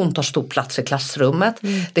göra med att hon tar stor plats i klassrummet.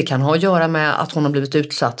 Det kan ha att göra med att hon har blivit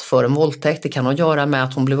utsatt för en våldtäkt. Det kan ha att göra med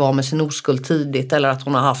att hon blev av med sin oskuld tidigt. Eller att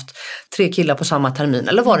hon har haft 3 killar på samma termin.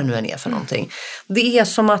 Eller vad det nu än är för någonting. Det är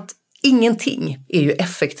som att ingenting är ju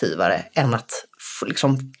effektivare än att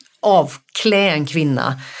liksom avklä en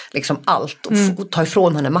kvinna liksom allt och ta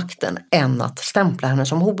ifrån henne makten än att stämpla henne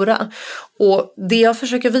som hora. Och det jag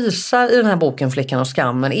försöker visa i den här boken Flickan och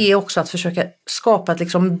skammen är också att försöka skapa ett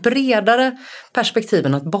liksom bredare perspektiv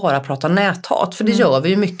än att bara prata näthat. För det gör vi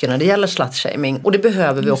ju mycket när det gäller slutshaming och det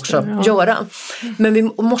behöver vi också göra. Men vi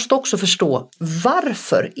måste också förstå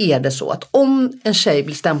varför är det så att om en tjej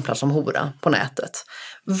blir stämplad som hora på nätet,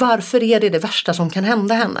 varför är det värsta som kan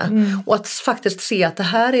hända henne? Och att faktiskt se att det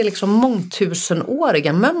här är liksom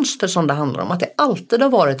mångtusenåriga mönster som det handlar om. Att det alltid har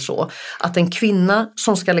varit så att en kvinna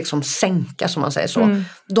som ska liksom sänka, som man säger så,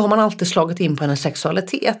 då har man alltid slagit in på hennes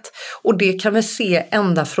sexualitet. Och det kan vi se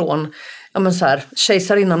ända från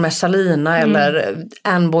kejsarinnan Messalina eller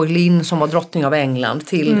Anne Boleyn som var drottning av England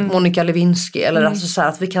till Monica Lewinsky. Eller alltså så här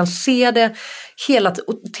att vi kan se det hela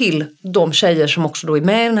till de tjejer som också då är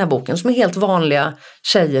med i den här boken, som är helt vanliga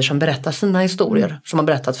tjejer som berättar sina historier, som har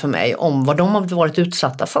berättat för mig om vad de har varit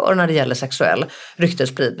utsatta för när det gäller sexuell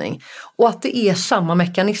ryktesspridning. Och att det är samma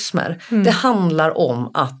mekanismer. Det handlar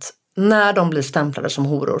om att när de blir stämplade som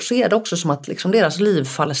horor så är det också som att liksom deras liv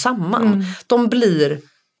faller samman. De blir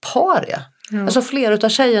paria. Alltså flera av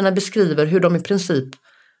tjejerna beskriver hur de i princip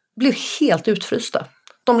blev helt utfrysta.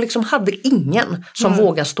 De liksom hade ingen som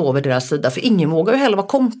vågar stå vid deras sida. För ingen vågar ju heller vara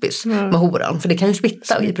kompis med horan. För det kan ju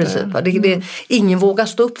smitta i princip. Ingen vågar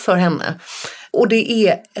stå upp för henne. Och det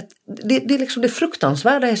är liksom det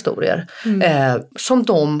fruktansvärda historier som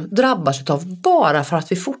de drabbas av bara för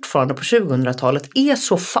att vi fortfarande på 2000-talet är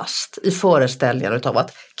så fast i föreställningen av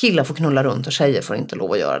att killar får knulla runt och tjejer får inte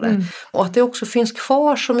lov att göra det. Och att det också finns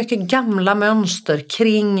kvar så mycket gamla mönster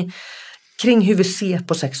kring hur vi ser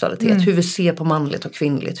på sexualitet, hur vi ser på manligt och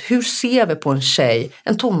kvinnligt. Hur ser vi på en tjej,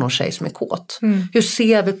 en tonårstjej som är kåt? Hur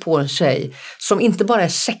ser vi på en tjej som inte bara är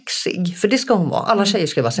sexig, för det ska hon vara. Alla tjejer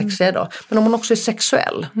ska vara sexiga idag. Men om hon också är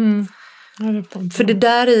sexuell. För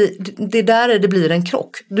det där det blir en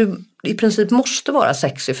krock. Du i princip måste vara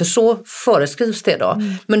sexig, för så föreskrivs det idag.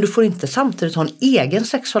 Men du får inte samtidigt ha en egen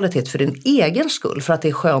sexualitet för din egen skull, för att det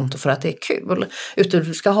är skönt och för att det är kul. Utan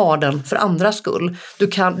du ska ha den för andras skull. Du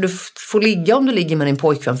får ligga om du ligger med din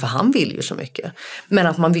pojkvän, för han vill ju så mycket. Men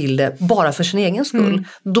att man vill det bara för sin egen skull,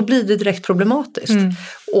 då blir det direkt problematiskt.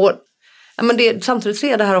 Och samtidigt så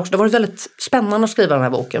är det här också, det har varit väldigt spännande att skriva den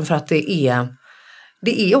här boken, för att det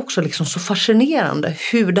är också liksom så fascinerande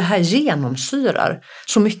hur det här genomsyrar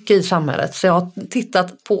så mycket i samhället. Så jag har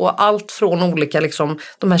tittat på allt från olika liksom,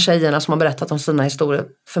 de här tjejerna som har berättat om sina historier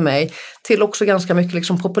för mig, till också ganska mycket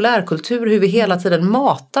liksom populärkultur, hur vi hela tiden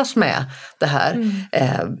matas med det här.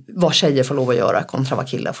 Vad tjejer får lov att göra kontra vad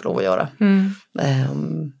killar får lov att göra.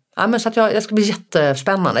 Men så att jag ska bli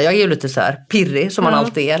jättespännande. Jag är ju lite så här pirrig som man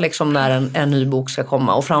alltid är liksom, när en ny bok ska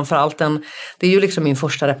komma. Och framförallt det är ju liksom min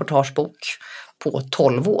första reportagebok på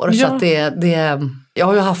 12 år. Ja. Så att jag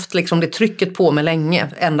har ju haft liksom det trycket på mig länge.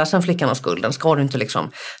 Ända sedan Flickan och skulden ska du inte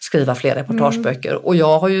liksom skriva fler reportageböcker. Och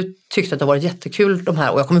jag har ju tyckt att det har varit jättekul de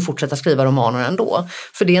här. Och jag kommer fortsätta skriva romaner ändå.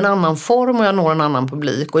 För det är en annan form och jag når en annan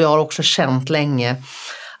publik. Och jag har också känt länge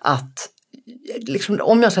att liksom,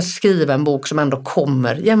 om jag ska skriva en bok som ändå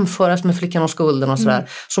kommer jämföras med Flickan och skulden och sådär,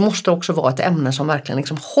 så måste det också vara ett ämne som verkligen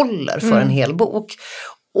liksom håller för en hel bok.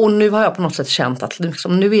 Och nu har jag på något sätt känt att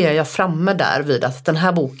liksom, nu är jag framme där vid att den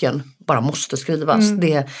här boken bara måste skrivas.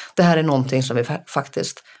 Det här är någonting som vi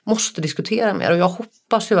faktiskt måste diskutera mer. Och jag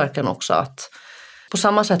hoppas ju verkligen också att på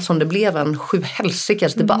samma sätt som det blev en 7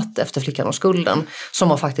 helsikes debatt efter Flickan och skulden, som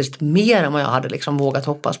var faktiskt mer än vad jag hade liksom vågat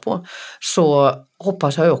hoppas på, så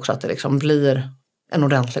hoppas jag ju också att det liksom blir en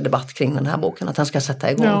ordentlig debatt kring den här boken, att den ska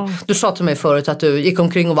sätta igång. Ja. Du sa till mig förut att du gick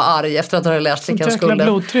omkring och var arg efter att du hade läst Flickan och skulden.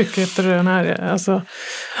 Blodtryck efter den här. Alltså.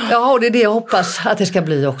 Ja, och det är det jag hoppas att det ska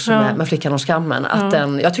bli också med Flickan och skammen. Att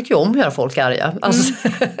jag tycker ju om att göra folk arga. Alltså,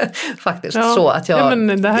 faktiskt. Ja. Så att jag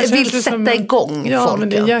vill sätta igång folk. Ja, men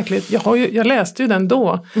det är jäkligt. Jag läste ju den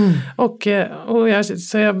då. Och jag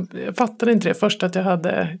fattade inte det först att jag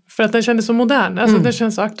hade, för att den kändes så modern. Alltså den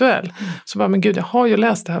känns så aktuell. Så bara, men gud, jag har ju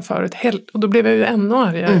läst det här förut. Och då blev jag ju ännu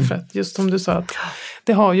argare för att just som du sa att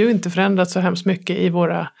det har ju inte förändrats så hemskt mycket i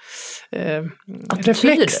våra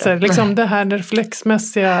reflexer. Liksom det här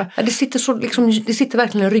reflexmässiga. Ja, det sitter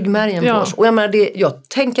verkligen i ryggmärgen på oss. Och jag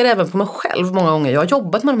tänker även på mig själv många gånger. Jag har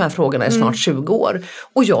jobbat med de här frågorna i snart 20 år.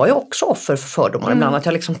 Och jag är också offer för fördomar ibland. Att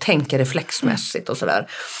jag liksom tänker reflexmässigt och sådär.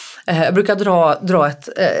 Jag brukar dra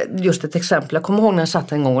ett exempel. Jag kommer ihåg när jag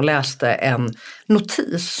satt en gång och läste en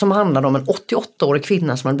notis som handlade om en 88-årig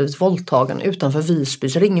kvinna som hade blivit våldtagen utanför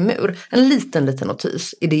Visbys ringmur. En liten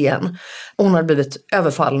notis i DN. Hon hade blivit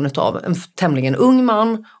överfallen av en tämligen ung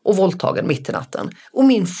man och våldtagen mitt i natten. Och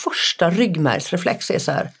min första ryggmärgsreflex är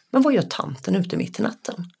så här, men vad gör tanten ute mitt i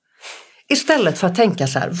natten? Istället för att tänka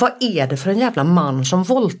så här, vad är det för en jävla man som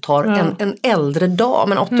våldtar en äldre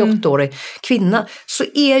dam, en 88-årig kvinna, så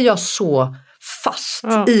är jag så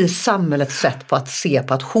fast i samhällets sätt på att se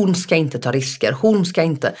på att hon ska inte ta risker, hon ska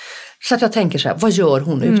inte. Så att jag tänker så här, vad gör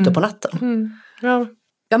hon ute på natten?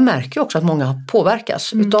 Jag märker också att många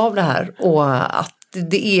påverkas utav det här och att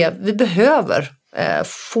vi behöver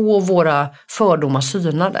få våra fördomar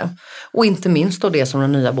synade. Och inte minst då det som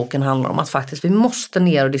den nya boken handlar om, att faktiskt vi måste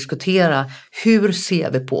ner och diskutera hur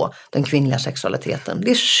ser vi på den kvinnliga sexualiteten.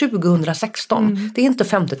 Det är 2016, det är inte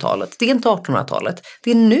 50-talet, det är inte 1800-talet,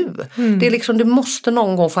 det är nu. Det är liksom, det måste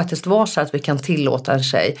någon gång faktiskt vara så att vi kan tillåta en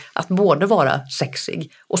tjej att både vara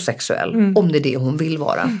sexig och sexuell, om det är det hon vill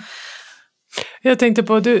vara. Jag tänkte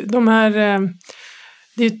på de här...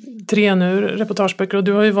 Det är 3 nu reportageböcker och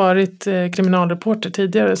du har ju varit kriminalreporter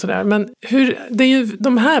tidigare. Sådär. Men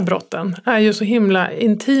de här brotten är ju så himla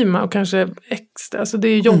intima och kanske extra. Alltså det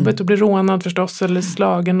är jobbigt att bli rånad förstås eller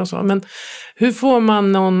slagen och så. Men hur får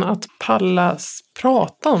man någon att palla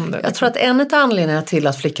prata om det? Jag tror att en av anledningarna till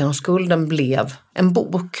att Flickan och skulden blev en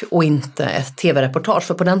bok och inte ett tv-reportage.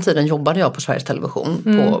 För på den tiden jobbade jag på Sveriges Television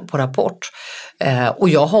på Rapport. Och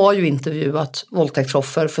jag har ju intervjuat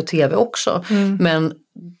våldtäktsoffer för tv också. Men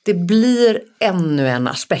det blir ännu en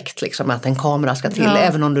aspekt liksom, att en kamera ska till.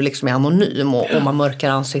 Även om du liksom är anonym och man mörkar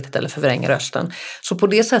ansiktet eller förvränger rösten. Så på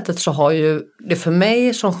det sättet så har ju det för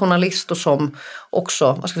mig som journalist och som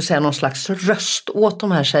också, vad ska vi säga, någon slags röst åt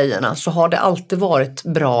de här tjejerna, så har det alltid varit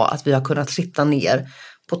bra att vi har kunnat sitta ner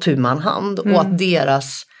på tu man hand och att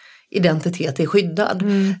deras identitet är skyddad.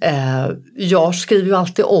 Jag skriver ju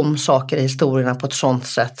alltid om saker i historierna på ett sånt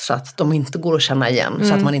sätt så att de inte går att känna igen,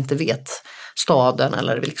 så att man inte vet staden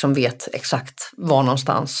eller liksom vet exakt var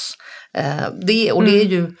någonstans det är. Och det är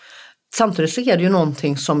ju, samtidigt så är det ju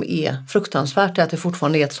någonting som är fruktansvärt, att det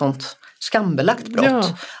fortfarande är ett sånt skambelagt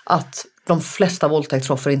brott att de flesta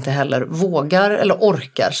våldtäktsoffer inte heller vågar eller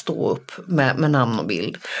orkar stå upp med namn och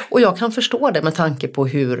bild. Och jag kan förstå det med tanke på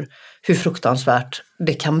hur fruktansvärt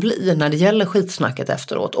det kan bli när det gäller skitsnacket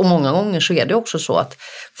efteråt. Och många gånger så är det också så att,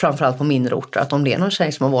 framförallt på mindre orter, att om det är någon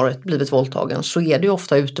tjej som har blivit våldtagen, så är det ju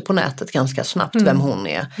ofta ute på nätet ganska snabbt vem hon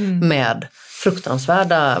är med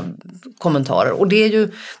fruktansvärda kommentarer. Och det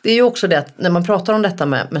är ju också det att när man pratar om detta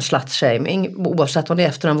med slut-shaming, oavsett om det är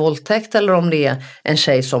efter en våldtäkt eller om det är en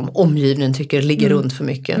tjej som omgivningen tycker ligger runt för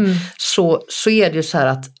mycket, så är det ju så här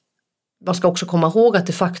att man ska också komma ihåg att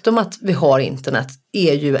det faktum att vi har internet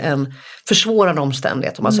är ju en försvårande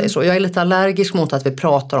omständighet, om man säger så. Jag är lite allergisk mot att vi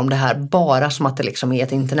pratar om det här bara som att det liksom är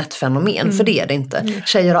ett internetfenomen, för det är det inte.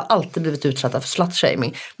 Tjejer har alltid blivit utsatta för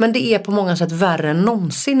slutshaming, men det är på många sätt värre än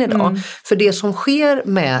någonsin idag. För det som sker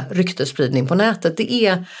med ryktesspridning på nätet, det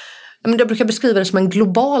är, jag brukar beskriva det som en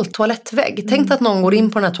global toalettvägg. Tänk att någon går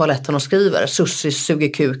in på den här toaletten och skriver Sussis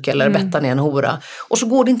suger kuk eller Bettan är en hora, och så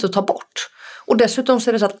går det inte att ta bort. Och dessutom så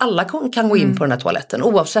är det så att alla kan gå in på den här toaletten,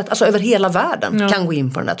 oavsett, alltså över hela världen kan gå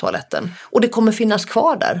in på den här toaletten. Och det kommer finnas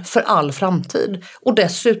kvar där för all framtid. Och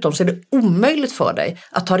dessutom så är det omöjligt för dig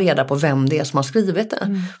att ta reda på vem det är som har skrivit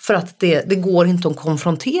det. För att det går inte att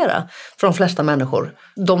konfrontera för de flesta människor.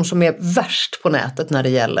 De som är värst på nätet när det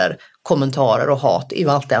gäller kommentarer och hat är ju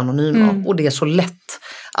alltid anonyma. Och det är så lätt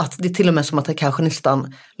att det är till och med som att det kanske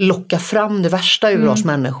nästan lockar fram det värsta ur oss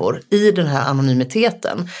människor i den här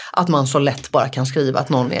anonymiteten. Att man så lätt bara kan skriva att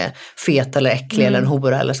någon är fet eller äcklig eller en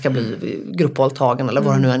hora eller ska bli gruppvåldtagen eller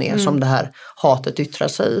vad det nu än är som det här hatet yttrar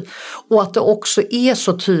sig i. Och att det också är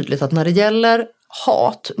så tydligt att när det gäller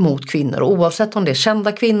hat mot kvinnor, oavsett om det är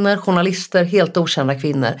kända kvinnor, journalister, helt okända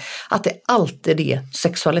kvinnor, att det alltid är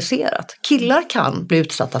sexualiserat. Killar kan bli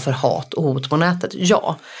utsatta för hat och hot på nätet,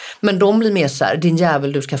 ja. Men de blir mer så här, din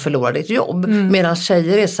jävel, du ska förlora ditt jobb. Medan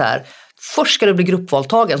tjejer är så här, först ska du bli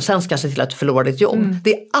gruppvåldtagen, sen ska jag se till att du förlorar ditt jobb.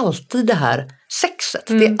 Det är alltid det här sexet.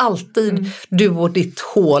 Det är alltid du och ditt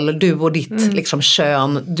hål, du och ditt liksom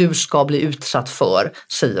kön, du ska bli utsatt för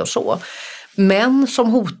si och så. Män som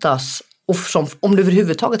hotas Och om det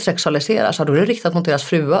överhuvudtaget sexualiseras, så då är det riktat mot deras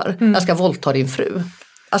fruar. Jag ska våldta din fru.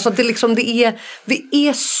 Alltså det liksom, vi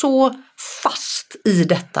är så fast i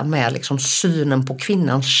detta med liksom synen på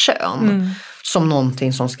kvinnans kön. Som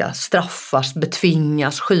någonting som ska straffas,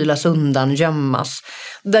 betvingas, skylas undan, gömmas.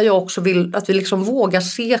 Där jag också vill att vi liksom vågar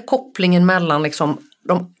se kopplingen mellan liksom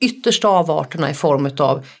de yttersta avarterna i form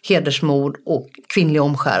av hedersmord och kvinnlig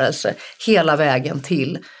omskärelse hela vägen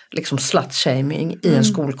till liksom slutshaming i en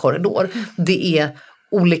skolkorridor. Det är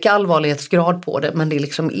olika allvarlighetsgrad på det, men det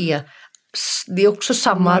liksom det är också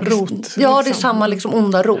samma rot. Ja, det är samma liksom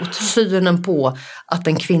onda rot. Synen på att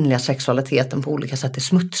den kvinnliga sexualiteten på olika sätt är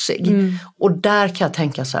smutsig. Och där kan jag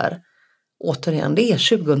tänka så här, återigen, det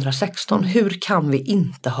är 2016. Hur kan vi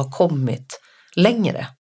inte ha kommit längre?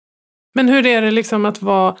 Men hur är det liksom att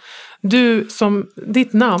vara du som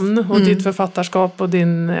ditt namn och ditt författarskap och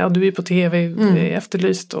du är på tv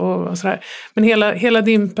efterlyst och sådär. Men hela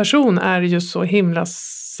din person är ju så himla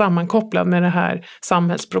sammankopplad med det här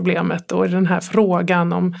samhällsproblemet och den här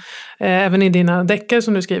frågan om, även i dina deckare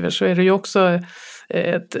som du skriver så är det ju också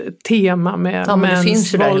ett tema med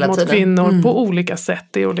mäns våld mot kvinnor på olika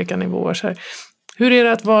sätt i olika nivåer. Så här. Hur är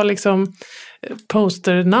det att vara liksom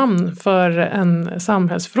posternamn för en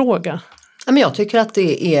samhällsfråga? Men jag tycker att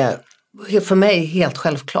det är för mig helt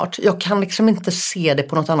självklart. Jag kan liksom inte se det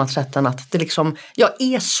på något annat sätt än att det liksom, jag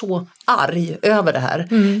är så arg över det här.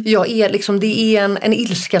 Jag är liksom, det är en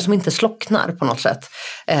ilska som inte slocknar på något sätt.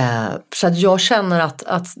 Så att jag känner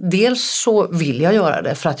att dels så vill jag göra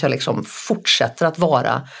det för att jag liksom fortsätter att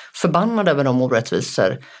vara förbannad över de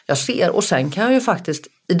orättvisor jag ser. Och sen kan jag ju faktiskt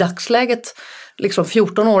i dagsläget liksom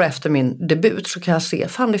 14 år efter min debut så kan jag se,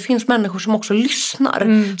 fan det finns människor som också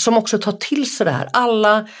lyssnar, som också tar till sig det här.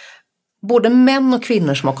 Alla, både män och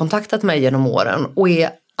kvinnor som har kontaktat mig genom åren och är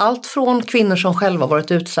allt från kvinnor som själva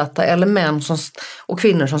varit utsatta eller män och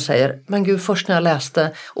kvinnor som säger, men gud, först när jag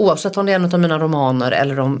läste, oavsett om det är en av mina romaner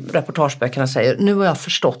eller om reportageböckerna säger, nu har jag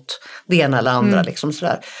förstått det ena eller andra liksom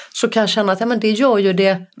sådär, så kan jag känna att ja, men det gör ju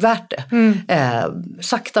det värt det.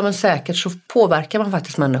 Sakta men säkert så påverkar man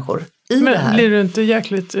faktiskt människor i det här. Men blir du inte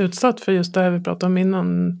jäkligt utsatt för just det här vi pratade om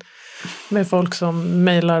innan? Med folk som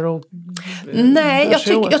mejlar och... Nej,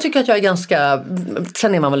 jag tycker att jag är ganska...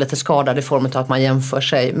 Sen är man väl lite skadad i form av att man jämför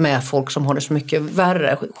sig med folk som har det så mycket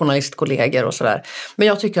värre, journalistkollegor och sådär. Men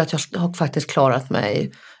jag tycker att jag har faktiskt klarat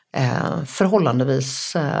mig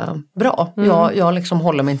förhållandevis bra. Jag liksom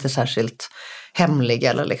håller mig inte särskilt hemlig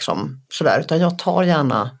eller liksom sådär, utan jag tar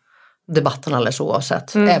gärna debatten alldeles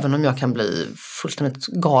oavsett. Även om jag kan bli fullständigt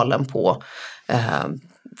galen på...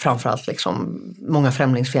 framförallt liksom många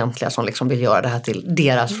främlingsfientliga som liksom vill göra det här till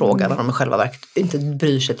deras fråga när de i själva verket inte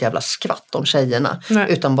bryr sig ett jävla skvatt om tjejerna. Nej.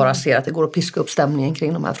 Utan bara ser att det går att piska upp stämningen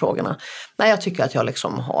kring de här frågorna. Nej, jag tycker att jag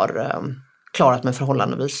liksom har klarat mig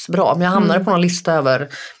förhållandevis bra. Men jag hamnade på någon lista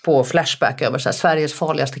på Flashback över så här, Sveriges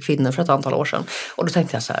farligaste kvinnor för ett antal år sedan. Och då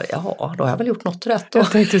tänkte jag så här, jaha, då har jag väl gjort något rätt.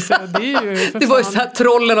 Jag tänkte så här, det är ju det var ju så här,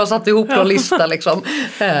 trollen har satt ihop någon lista liksom.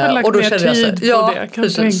 Och då kände jag så här, ja, det, kan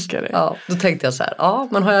tänka dig. Ja, då tänkte jag så här, ja,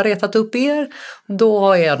 men har jag retat upp er,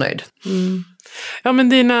 då är jag nöjd. Ja, men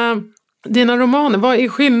dina romaner, vad är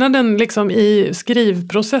skillnaden liksom i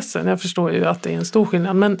skrivprocessen? Jag förstår ju att det är en stor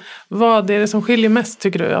skillnad, men vad är det som skiljer mest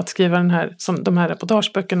tycker du att skriva de här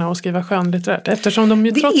reportageböckerna och skriva skönlitterärt? Eftersom de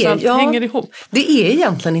ju trots allt hänger ihop. Det är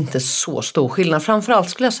egentligen inte så stor skillnad. Framförallt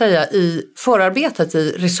skulle jag säga i förarbetet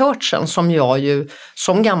i researchen som jag ju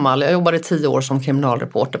som gammal, jag jobbade 10 år som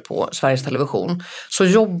kriminalreporter på Sveriges Television, så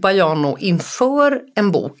jobbar jag nog inför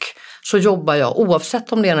en bok. Så jobbar jag,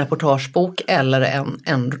 oavsett om det är en reportagebok eller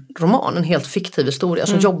en roman, en helt fiktiv historia,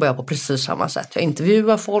 så jobbar jag på precis samma sätt. Jag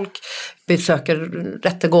intervjuar folk, besöker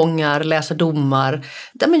rättegångar, läser domar.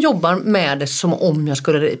 Där man jobbar med det som om jag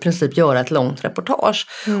skulle i princip göra ett långt reportage.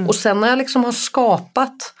 Och sen när jag liksom har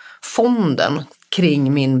skapat fonden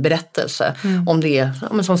kring min berättelse, om det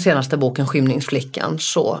är som senaste boken Skymningsflickan,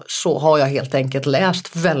 så har jag helt enkelt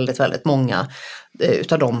läst väldigt, väldigt många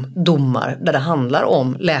utav de domar där det handlar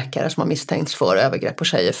om läkare som har misstänkts för övergrepp på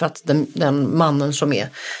tjejer, för att den mannen som är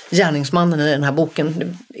gärningsmannen i den här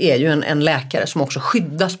boken är ju en läkare som också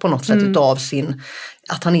skyddas på något sätt utav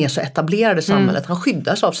att han är så etablerad i samhället. Han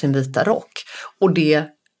skyddas av sin vita rock, och det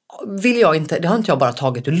har inte jag bara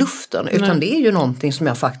tagit ur luften, utan det är ju någonting som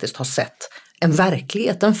jag faktiskt har sett en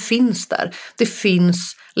verklighet, den finns där. Det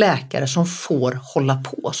finns läkare som får hålla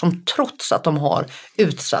på, som trots att de har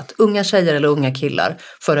utsatt unga tjejer eller unga killar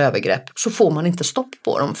för övergrepp, så får man inte stopp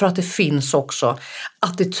på dem, för att det finns också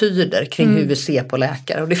attityder kring hur vi ser på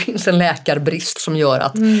läkare, och det finns en läkarbrist som gör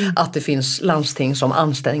att det finns landsting som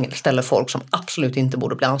anställer folk som absolut inte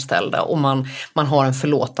borde bli anställda, och man har en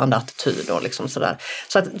förlåtande attityd och liksom sådär.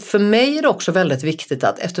 Så att för mig är det också väldigt viktigt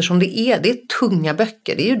att, eftersom det är tunga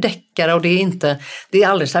böcker, det är ju deckare och det är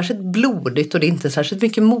aldrig särskilt blodigt och det är inte särskilt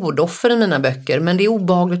mycket mordoffer i mina böcker, men det är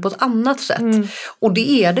obehagligt på ett annat sätt. Och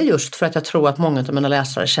det är det just för att jag tror att många av mina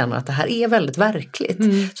läsare känner att det här är väldigt verkligt.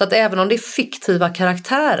 Så att även om det är fiktiva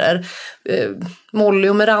karaktärer, Molly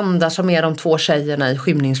och Miranda som är de 2 tjejerna i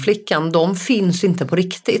Skymningsflickan, de finns inte på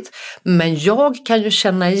riktigt. Men jag kan ju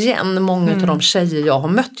känna igen många av de tjejer jag har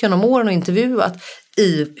mött genom åren och intervjuat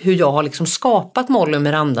i hur jag har liksom skapat Molly och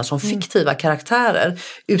Miranda som fiktiva karaktärer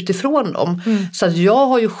utifrån dem. Så att jag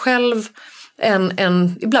har ju själv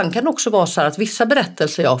ibland kan det också vara så här att vissa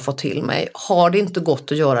berättelser jag har fått till mig har det inte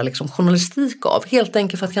gått att göra liksom journalistik av. Helt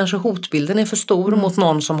enkelt för att kanske hotbilden är för stor mot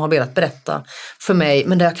någon som har velat berätta för mig.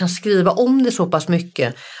 Men där jag kan skriva om det så pass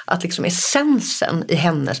mycket att liksom essensen i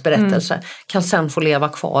hennes berättelse kan sen få leva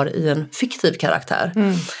kvar i en fiktiv karaktär.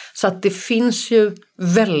 Så att det finns ju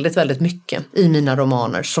väldigt, väldigt mycket i mina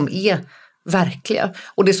romaner som är verkliga.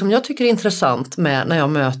 Och det som jag tycker är intressant med när jag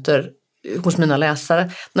möter hos mina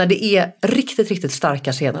läsare, när det är riktigt, riktigt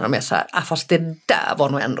starka scener och är så här, fast det där var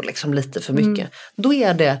nog ändå liksom lite för mycket. Då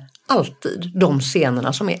är det alltid de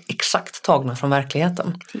scenerna som är exakt tagna från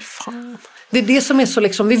verkligheten. Fy fan. Det är det som är så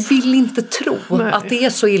liksom, vi vill inte tro att det är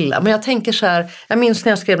så illa. Men jag tänker så här, jag minns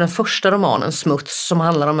när jag skrev den första romanen, Smuts, som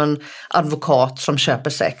handlar om en advokat som köper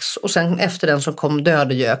sex. Och sen efter den så kom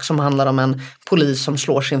Dödegök som handlar om en polis som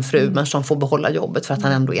slår sin fru men som får behålla jobbet för att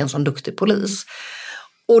han ändå är en sån duktig polis.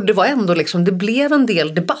 Och det var ändå liksom, det blev en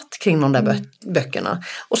del debatt kring de där böckerna.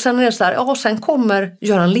 Och sen är det så här, sen kommer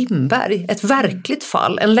Göran Lindberg, ett verkligt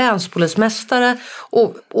fall, en länspolismästare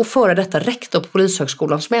och före detta rektor på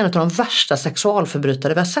Polishögskolan som är en av de värsta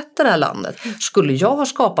sexualförbrytare vi har sett i det här landet. Skulle jag ha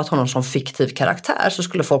skapat honom som fiktiv karaktär så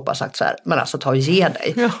skulle folk bara sagt så här, men alltså ta och ge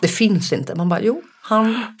dig. Ja. Det finns inte. Man bara, jo,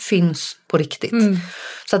 han finns på riktigt.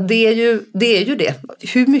 Så att det är ju det.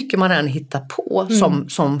 Hur mycket man än hittar på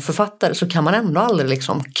som författare så kan man ändå aldrig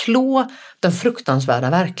liksom klå den fruktansvärda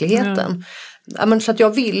verkligheten. Ja, men så att jag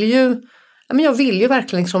vill ju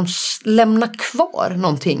verkligen liksom lämna kvar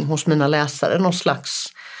någonting hos mina läsare. Någon slags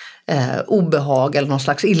obehag eller någon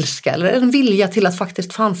slags ilska eller en vilja till att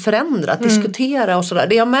faktiskt förändra, att diskutera och sådär.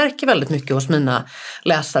 Det jag märker väldigt mycket hos mina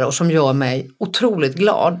läsare och som gör mig otroligt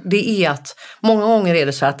glad, det är att många gånger är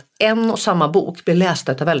det så att en och samma bok blir läst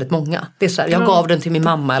av väldigt många. Det är så här, jag gav den till min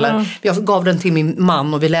mamma eller jag gav den till min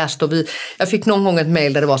man och vi läste och jag fick någon gång ett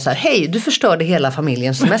mejl där det var så här, hej, du förstörde hela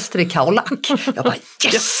familjens semester i Khao Lak. Jag bara,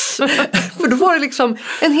 yes! För då var det liksom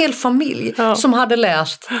en hel familj som hade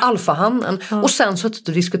läst Alfahannen och sen suttit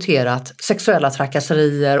och diskuterat sexuella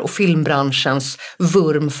trakasserier och filmbranschens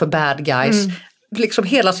vurm för bad guys. Liksom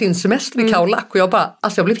hela sin semester i Khao Lak och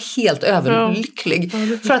jag blev helt överlycklig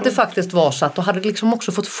för att det faktiskt var så att de hade liksom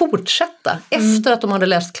också fått fortsätta efter att de hade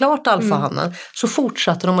läst klart Alfahannen så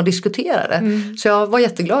fortsatte de att diskutera det. Så jag var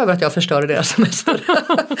jätteglad över att jag förstörde deras semester.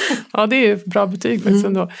 Ja, det är ju bra betyg faktiskt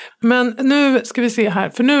ändå. Men nu ska vi se här,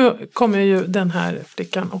 för nu kommer ju den här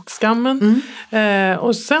Flickan och skammen.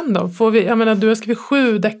 Och sen då får vi, jag menar du har skrivit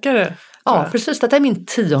 7 deckare. Ja, precis. Detta är min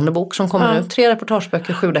 10:e bok som kommer nu. 3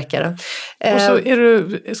 reportageböcker, 7 deckare. Och så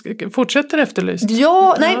fortsätter Efterlyst?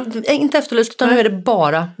 Ja, nej, inte Efterlyst utan nu är det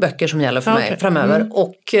bara böcker som gäller för mig framöver.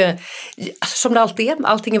 Och som det alltid är,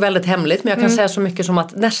 allting är väldigt hemligt. Men jag kan säga så mycket som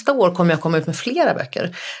att nästa år kommer jag komma ut med flera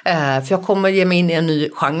böcker. För jag kommer ge mig in i en ny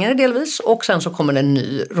genre delvis. Och sen så kommer det en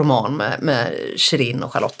ny roman med Shirin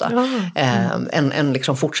och Charlotta. En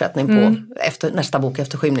liksom fortsättning på nästa bok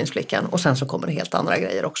efter Skymningsflickan. Och sen så kommer det helt andra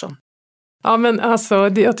grejer också. Ja, men alltså,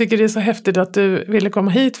 jag tycker det är så häftigt att du ville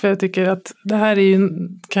komma hit för jag tycker att det här är ju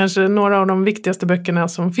kanske några av de viktigaste böckerna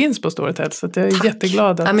som finns på Storytel, så att jag är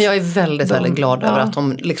jätteglad att... Ja, men jag är väldigt, väldigt glad över att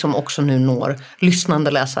de liksom också nu når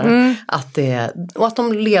lyssnande läsare och att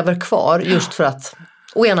de lever kvar just för att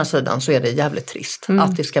å ena sidan så är det jävligt trist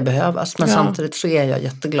att det ska behövas, men samtidigt så är jag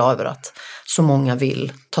jätteglad över att så många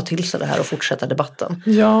vill ta till sig det här och fortsätta debatten.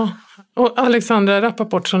 Ja, och Alexandra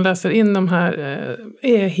Rappaport som läser in de här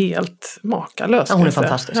är helt makalös. Ja, hon är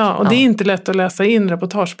fantastisk. Ja, och det är inte lätt att läsa in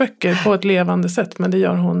reportageböcker på ett levande sätt, men det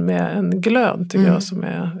gör hon med en glöd tycker jag som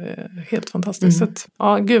är helt fantastiskt. Så att,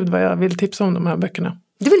 ja, gud vad jag vill tipsa om de här böckerna.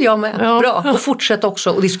 Det vill jag med. Ja. Bra. Och fortsätta också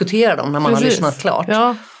att diskutera dem när man har lyssnat klart.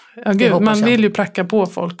 Ja, gud, man vill ju pracka på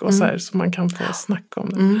folk och så här, så man kan få snacka om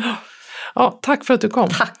det. Ja, tack för att du kom.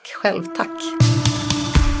 Tack själv, tack.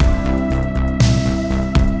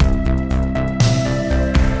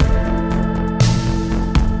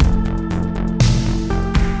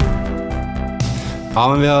 Ja,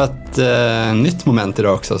 men vi har ett nytt moment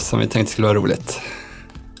idag också som vi tänkte skulle vara roligt.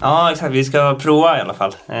 Ja, exakt. Vi ska prova i alla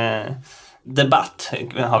fall. Debatt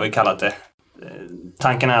har vi kallat det.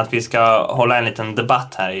 Tanken är att vi ska hålla en liten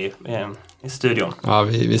debatt här i studion. Ja,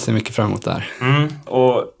 vi ser mycket fram emot det här.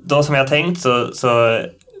 Och då som jag tänkt så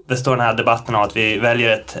består den här debatten av att vi väljer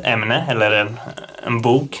ett ämne eller en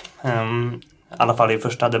bok. I alla fall i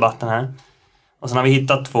första debatten här. Och sen har vi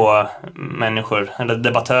hittat 2 människor, eller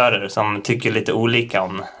debattörer, som tycker lite olika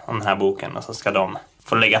om den här boken. Och så ska de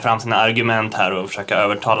få lägga fram sina argument här och försöka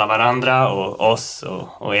övertala varandra och oss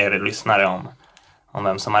och er lyssnare om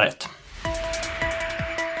vem som har rätt.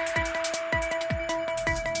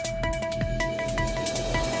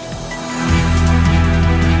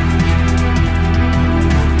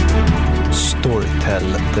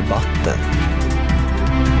 Storytel-debatten.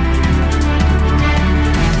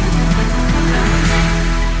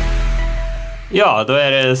 Ja, då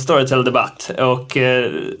är det Storytel-debatt och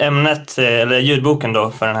ämnet, eller ljudboken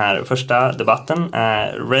då för den här första debatten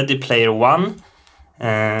är Ready Player One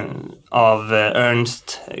av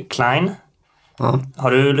Ernest Cline. Ja.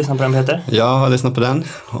 Har du lyssnat på den, Peter? Jag har lyssnat på den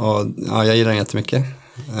och jag gillar den jättemycket.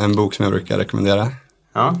 En bok som jag brukar rekommendera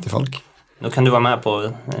till folk. Då kan du vara med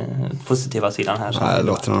på positiva sidan här. Ja, jag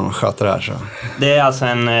låter någon sköta det här. Så. Det är alltså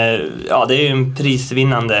det är en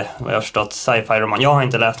prisvinnande, vad jag har förstått, sci-fi-roman. Jag har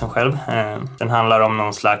inte läst den själv. Den handlar om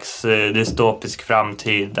någon slags dystopisk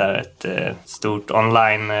framtid där ett stort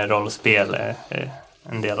online-rollspel är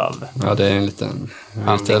en del av. Ja, det är en liten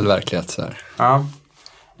virtuell verklighet. Så här. Ja.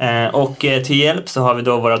 Och till hjälp så har vi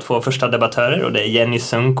då våra 2 första debattörer och det är Jenny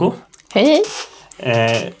Sunko. Hej.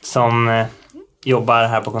 Som jobbar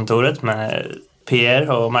här på kontoret med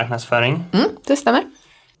PR och marknadsföring. Det stämmer.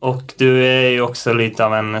 Och du är ju också lite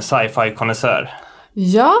av en sci-fi-konnässör.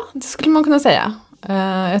 Ja, det skulle man kunna säga.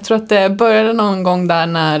 Jag tror att det började någon gång där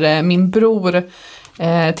när min bror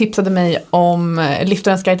tipsade mig om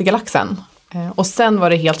Liftarens guide till galaxen. Och sen var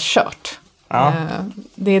det helt kört. Ja.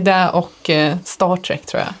 Det är det och Star Trek,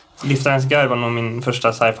 tror jag. Liftarens guide var nog min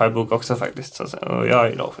första sci-fi-bok också faktiskt. Och jag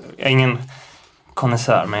är ingen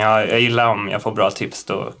konnässör, men jag gillar om jag får bra tips,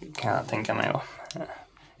 då kan jag tänka mig. Jag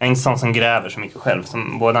är inte sån som gräver så mycket själv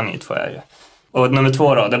som båda ni 2 är ju. Och nummer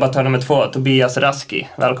 2 då, debattör nummer 2, Tobias Raski.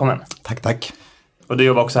 Välkommen. Tack. Och du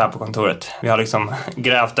jobbar också här på kontoret. Vi har liksom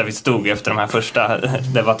grävt där vi stod efter de här första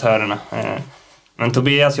debattörerna. Men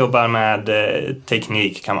Tobias jobbar med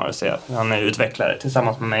teknik, kan man väl säga. Han är utvecklare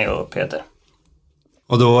tillsammans med mig och Peter.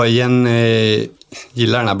 Och då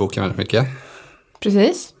gillar den här boken väldigt mycket.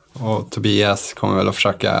 Precis. Och Tobias kommer väl att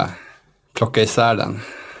försöka plocka isär den.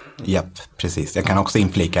 Japp, precis. Jag kan också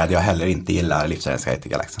inflika att jag heller inte gillar Liftarens guide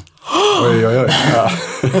till galaxen. Oj. Ja.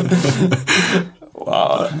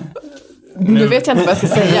 Wow. Nu vet jag inte vad jag ska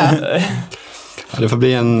säga. Ja, det får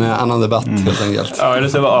bli en annan debatt helt enkelt. Ja, eller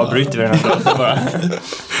så bara avbryter vi den här bara.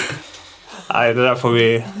 Nej, det där får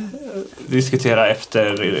vi diskutera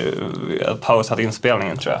efter pausat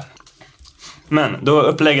inspelningen, tror jag. Men då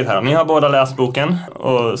upplägget här. Ni har båda läst boken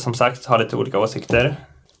och som sagt har lite olika åsikter.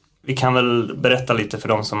 Vi kan väl berätta lite för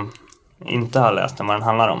de som inte har läst den vad den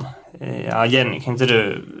handlar om. Ja, Jenny, kan inte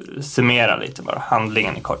du summera lite bara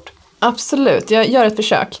handlingen i kort? Absolut, jag gör ett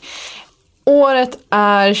försök. Året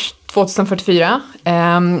är 2044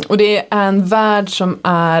 och det är en värld som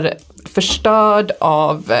är förstörd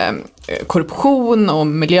av korruption och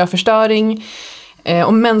miljöförstöring.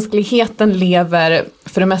 Och mänskligheten lever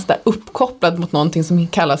för det mesta uppkopplad mot någonting som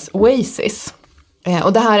kallas Oasis.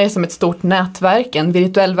 Och det här är som ett stort nätverk, en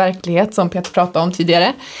virtuell verklighet som Peter pratade om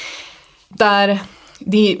tidigare. Där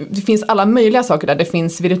det finns alla möjliga saker där. Det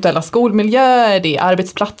finns virtuella skolmiljöer, det är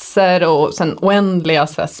arbetsplatser och sen oändliga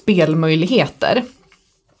spelmöjligheter.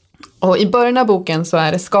 Och i början av boken så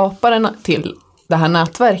är det skaparen till det här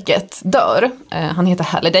nätverket dör. Han heter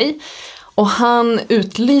Halliday. Och han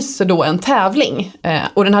utlyser då en tävling.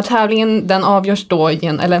 Och den här tävlingen den avgörs då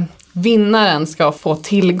eller vinnaren ska få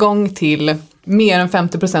tillgång till mer än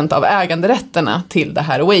 50% av äganderätterna till det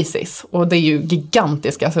här Oasis. Och det är ju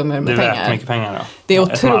gigantiska summor med pengar. Det är mycket pengar då. Det är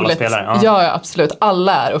otroligt. Ja. Ja, absolut.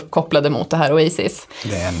 Alla är uppkopplade mot det här Oasis.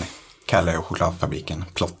 Det är en Kalle och chokladfabriken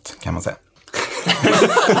plott, kan man säga.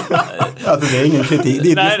 Alltså det är ingen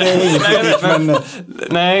kritik.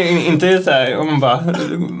 Nej, inte så här om man bara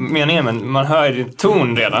meningen, men man hör ju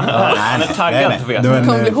ton redan. Han är taggad på det. Det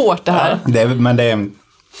kommer bli hårt det här. Men det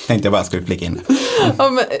tänkte jag bara skulle flika in. Ja,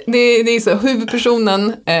 men det är så,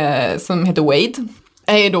 huvudpersonen som heter Wade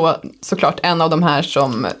är ju då såklart en av de här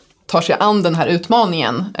som tar sig an den här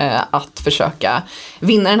utmaningen att försöka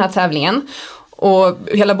vinna den här tävlingen. Och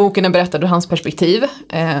hela boken är berättad ur hans perspektiv.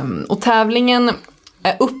 Och tävlingen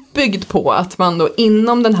är uppbyggd på att man då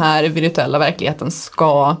inom den här virtuella verkligheten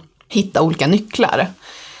ska hitta olika nycklar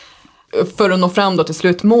för att nå fram då till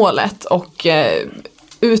slutmålet. Och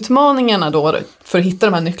utmaningarna då för att hitta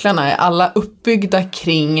de här nycklarna är alla uppbyggda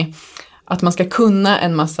kring att man ska kunna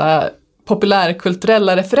en massa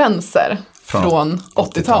populärkulturella referenser från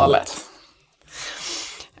 80-talet.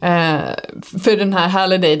 För den här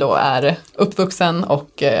Halliday då är uppvuxen och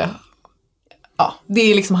det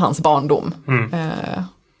är liksom hans barndom.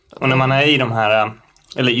 Och när man är i de här,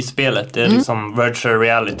 eller i spelet, det är liksom virtual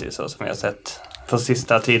reality så som vi har sett på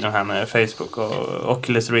sista tiden här med Facebook och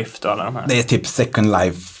Oculus Rift och alla de här. Det är typ Second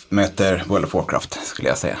Life möter World of Warcraft skulle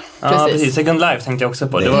jag säga. Ja, precis. Second Life tänkte jag också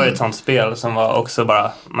på. Det var ju ett sånt spel som var också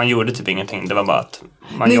bara, man gjorde typ ingenting. Det var bara att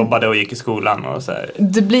man jobbade och gick i skolan och så här.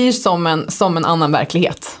 Det blir som en annan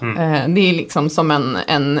verklighet. Det är liksom som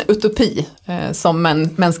en utopi som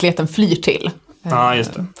mänskligheten flyr till. Ja,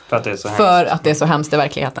 just det. För att det är så hemskt. För att det är så hemskt i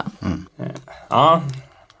verkligheten. Ja,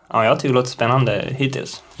 jag tycker det låter spännande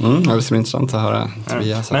hittills. Det ska bli intressant att höra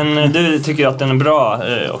Tobias. Men du tycker att den är bra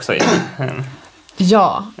också?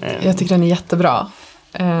 Ja, jag tycker den är jättebra.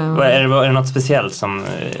 Är det något speciellt som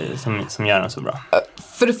gör den så bra?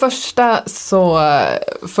 För det första så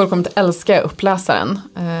fullkomligt älskar jag uppläsaren.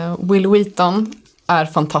 Will Wheaton är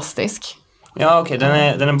fantastisk. Ja, okej.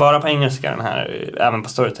 Den är bara på engelska den här, även på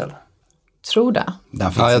Storytel. Tror det.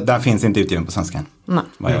 Den finns inte utgiven på svenskan. Nej.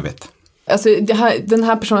 Vad jag vet. Alltså den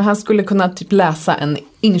här personen, han skulle kunna typ läsa en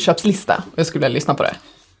inköpslista och jag skulle lyssna på det.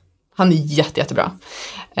 Han är jättebra.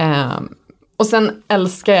 Och sen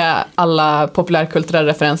älskar jag alla populärkulturella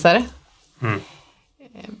referenser.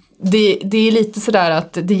 Det är lite sådär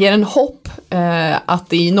att det ger en hopp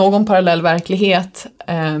att i någon parallell verklighet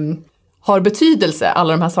har betydelse,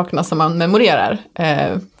 alla de här sakerna som man memorerar.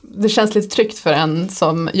 Det känns lite tryggt för en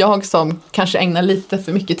som kanske ägnar lite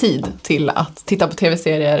för mycket tid till att titta på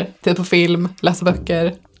tv-serier, titta på film, läsa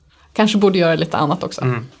böcker. Kanske borde göra lite annat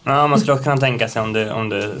också. Ja, man skulle också kunna tänka sig om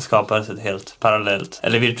det skapades ett helt parallellt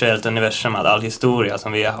eller virtuellt universum att all historia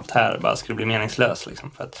som vi har haft här bara skulle bli meningslös.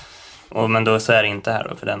 Liksom, men då så är det inte här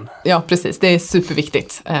då för den. Ja, precis. Det är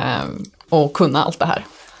superviktigt att kunna allt det här.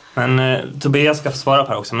 Men Tobias ska svara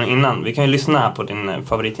på det också, men innan, vi kan ju lyssna här på din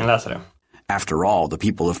favoritinläsare. After all, the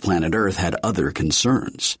people of planet Earth had other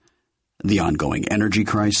concerns. The ongoing energy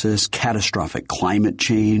crisis, catastrophic climate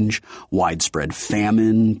change, widespread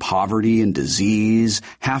famine, poverty and disease,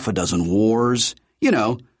 half a dozen wars. You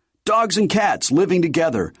know, dogs and cats living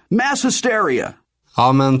together, mass hysteria.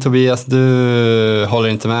 Ja, men Tobias, du håller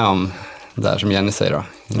inte med om det där som Jenny säger då?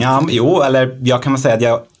 Ja, jo, eller jag kan väl säga att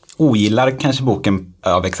jag ogillar kanske boken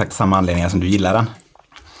av exakt samma anledningar som du gillar den.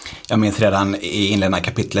 Jag minns redan i inledande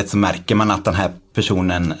kapitlet så märker man att den här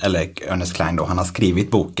personen, eller Ernest Cline då, han har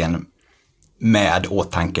skrivit boken med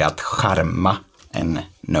åtanke att charma en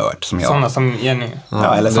nörd som jag. Sådana som Jenny.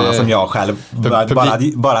 Ja, eller sådana som jag själv.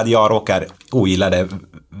 Bara att jag råkar ogilla det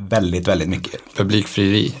väldigt, väldigt mycket.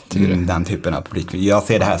 Publikfrieri, tycker du? Den typen av publikfrieri. Jag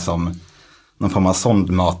ser det här som någon form av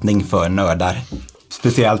sondmatning för nördar.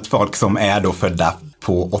 Speciellt folk som är då födda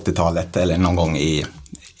på 80-talet eller någon gång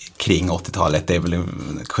kring 80-talet. Det är väl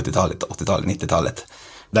 70-talet, 80-talet, 90-talet.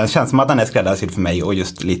 Den känns som att den är skräddarsydd för mig och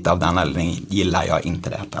just lite av den anledningen gillar jag inte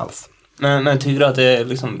det alls. Men tycker du att det är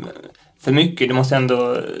liksom för mycket? Det måste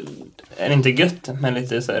ändå, är det inte gött med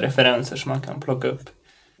lite så här referenser som man kan plocka upp?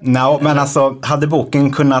 Men alltså hade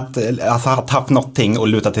boken kunnat haft någonting att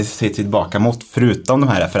luta sig tillbaka mot förutom de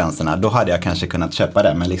här referenserna, då hade jag kanske kunnat köpa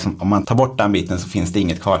det. Men liksom, om man tar bort den biten så finns det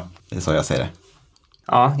inget kvar. Det är så jag ser det.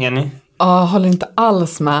 Ja, Jenny? Jag håller inte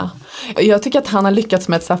alls med. Jag tycker att han har lyckats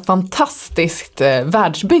med ett så här fantastiskt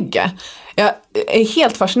världsbygge. Jag är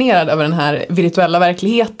helt fascinerad över den här virtuella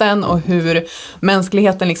verkligheten och hur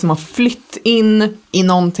mänskligheten liksom har flytt in i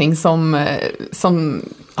någonting som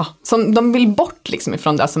de vill bort liksom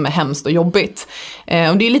ifrån det som är hemskt och jobbigt.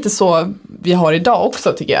 Och det är lite så vi har idag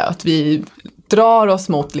också, tycker jag. Att vi drar oss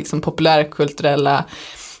mot liksom populärkulturella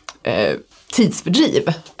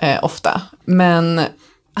tidsfördriv ofta. Men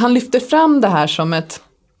han lyfter fram det här som att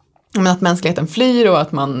mänskligheten flyr och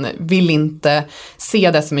att man vill inte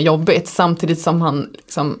se det som är jobbigt, samtidigt som han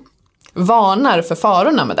liksom varnar för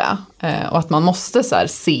farorna med det och att man måste så här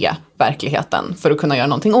se verkligheten för att kunna göra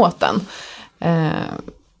någonting åt den.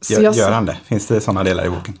 Gör han det? Finns det sådana delar i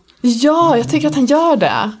boken? Ja, jag tycker att han gör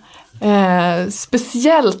det.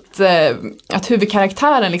 Speciellt att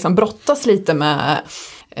huvudkaraktären liksom brottas lite med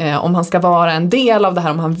om han ska vara en del av det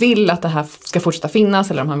här, om han vill att det här ska fortsätta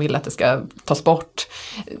finnas eller om han vill att det ska tas bort.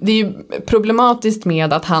 Det är ju problematiskt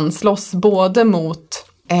med att han slåss både mot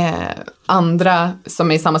andra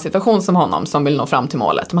som är i samma situation som honom som vill nå fram till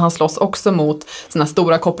målet. Men han slåss också mot såna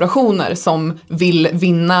stora korporationer som vill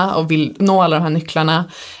vinna och vill nå alla de här nycklarna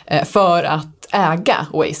för att äga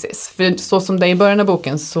Oasis. För så som det är i början av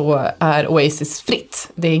boken så är Oasis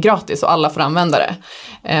fritt. Det är gratis och alla får använda det.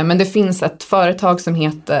 Men det finns ett företag som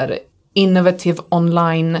heter Innovative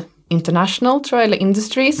Online International, tror jag, eller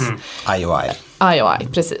Industries. IOI,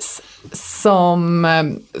 precis.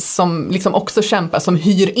 Som liksom också kämpar, som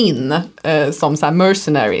hyr in som så här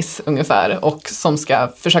mercenaries ungefär och som ska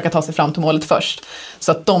försöka ta sig fram till målet först.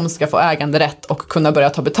 Så att de ska få äganderätt och kunna börja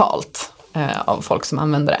ta betalt av folk som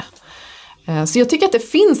använder det. Så jag tycker att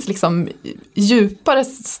det finns liksom djupare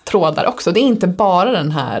trådar också. Det är inte bara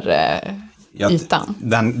den här ytan.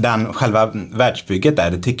 Den själva världsbygget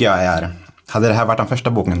där, det tycker jag är... Hade det här varit den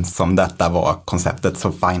första boken som detta var konceptet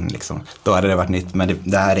så fine liksom, då hade det varit nytt. Men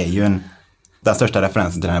det här är ju den största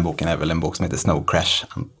referensen till den här boken är väl en bok som heter Snow Crash,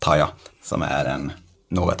 antar jag. Som är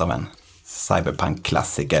något av en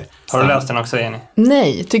cyberpunk-klassiker. Har du läst den också, Jenny?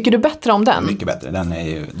 Nej, tycker du bättre om den? Mycket bättre,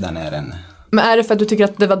 den är en... Men är det för att du tycker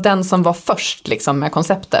att det var den som var först liksom med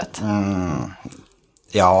konceptet?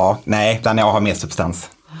 Ja, nej, den jag har mer substans.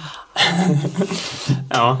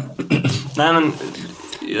 Ja, nej men...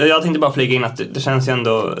 Jag tänkte bara flyga in att det känns ju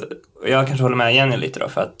ändå, jag kanske håller med Jenny lite då,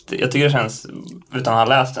 för att jag tycker det känns, utan att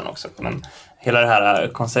ha läst den också, men hela det här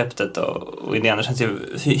konceptet och idén, det känns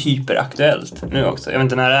ju hyperaktuellt nu också. Jag vet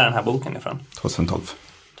inte, när är den här boken ifrån?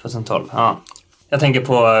 2012, ja. Jag tänker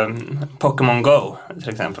på Pokémon Go till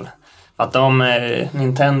exempel. Att om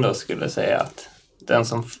Nintendo skulle säga att den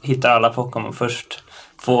som hittar alla Pokémon först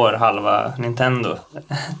får halva Nintendo.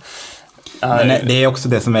 Men det är också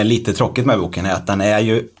det som är lite tråkigt med boken, är att den är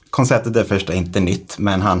ju, konceptet är först inte nytt,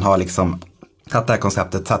 men han har liksom att det här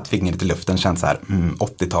konceptet satt fingret i luften, känns så här,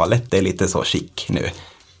 80-talet, det är lite så chic nu.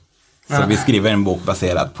 Så vi skriver en bok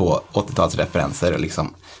baserad på 80-talsreferenser och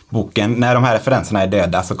liksom boken, när de här referenserna är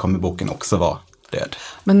döda så kommer boken också vara död.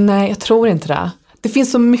 Men nej, jag tror inte det. Det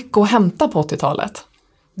finns så mycket att hämta på 80-talet.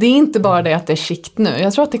 Det är inte bara det att det är chic nu,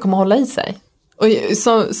 jag tror att det kommer hålla i sig. Och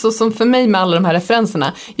så som för mig med alla de här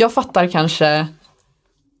referenserna, jag fattar kanske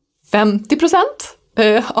 50%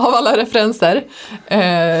 av alla referenser.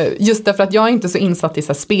 Just därför att jag är inte så insatt i så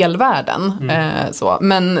här spelvärlden.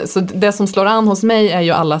 Men så det som slår an hos mig är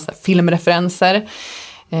ju alla så här filmreferenser.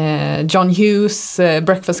 John Hughes,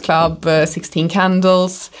 Breakfast Club, 16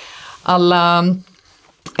 Candles. Alla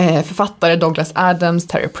författare, Douglas Adams,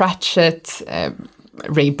 Terry Pratchett,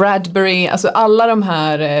 Ray Bradbury, alltså alla de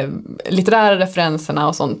här litterära referenserna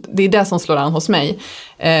och sånt, det är det som slår an hos mig.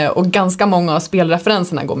 Och ganska många av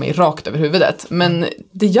spelreferenserna går mig rakt över huvudet, men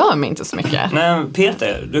det gör mig inte så mycket. Nej,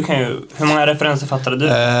 Peter, du kan ju, hur många referenser fattade du?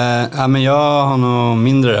 Men jag har nog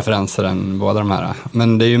mindre referenser än båda de här,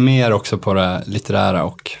 men det är ju mer också på det litterära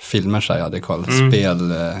och filmer, så jag hade koll. Spel,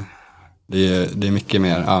 det är mycket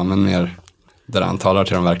mer, men mer där han talar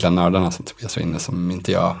till de verkliga nördarna som Tobias var inne, som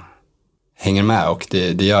inte jag hänger med, och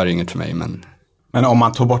det gör inget för mig. Men om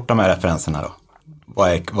man tog bort de här referenserna då?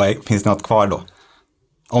 Finns det något kvar då?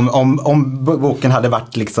 Om boken hade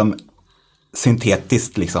varit liksom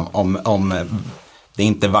syntetiskt, liksom, om det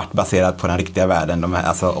inte varit baserat på den riktiga världen,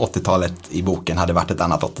 alltså 80-talet i boken hade varit ett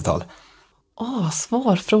annat 80-tal.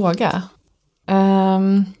 Svår fråga.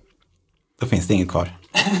 Då finns det inget kvar.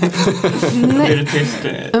 Nej,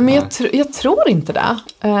 men jag tror inte det.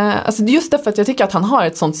 Alltså just därför att jag tycker att han har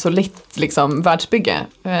ett sånt solitt liksom, världsbygge.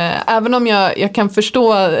 Även om jag kan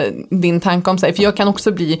förstå din tanke om sig, för jag kan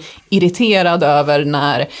också bli irriterad över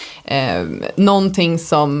när någonting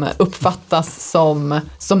som uppfattas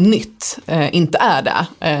som nytt inte är det.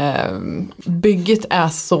 Bygget är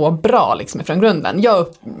så bra liksom, från grunden. Jag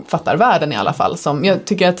uppfattar världen i alla fall som, jag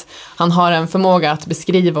tycker att han har en förmåga att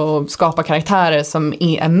beskriva och skapa karaktärer som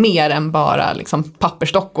är mer än bara liksom,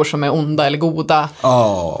 pappersdockor som är onda eller goda.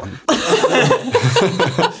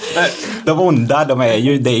 De onda, det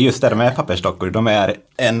är just det, de är pappersdockor. De är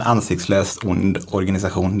en ansiktslös ond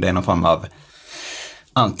organisation. Det är någon form av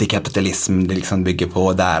antikapitalism det liksom bygger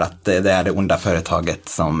på, där att det är det onda företaget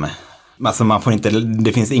som, alltså man får inte,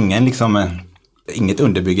 det finns inget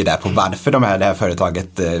underbygge där på varför det här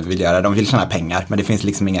företaget vill göra. De vill tjäna pengar, men det finns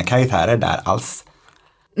liksom inga karaktärer där alls.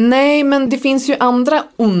 Nej, men det finns ju andra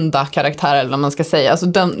onda karaktärer, eller vad man ska säga. Alltså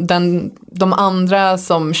de andra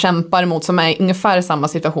som kämpar emot, som är ungefär samma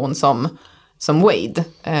situation som Wade.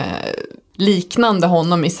 liknande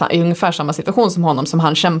honom i ungefär samma situation som honom som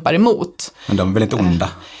han kämpar emot. Men de är väl inte onda?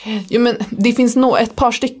 Jo, men det finns ett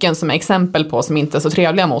par stycken som är exempel på som inte är så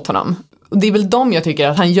trevliga mot honom. Och det är väl de jag tycker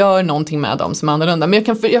att han gör någonting med dem som är annorlunda. Men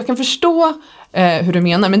jag kan förstå hur du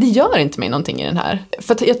menar, men det gör inte mig någonting i den här.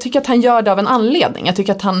 För att jag tycker att han gör det av en anledning. Jag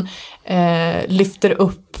tycker att han lyfter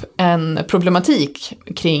upp en problematik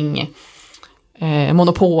kring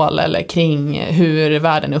monopol eller kring hur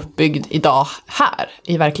världen är uppbyggd idag här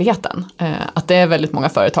i verkligheten. Att det är väldigt många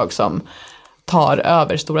företag som tar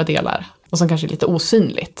över stora delar och som kanske är lite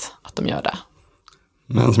osynligt att de gör det.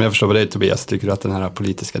 Men som jag förstår på dig, Tobias, tycker du att den här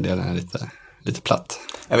politiska delen är lite platt?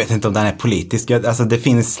 Jag vet inte om den är politisk. Alltså det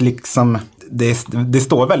finns liksom, det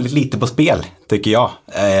står väldigt lite på spel, tycker jag,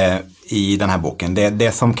 i den här boken.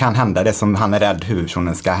 Det som kan hända, det som han är rädd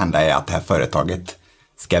huvudpersonen ska hända är att det här företaget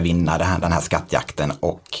ska vinna den här skattjakten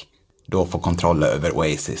och då få kontroll över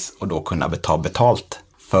Oasis och då kunna ta betalt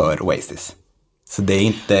för Oasis. Så det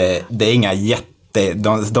är inga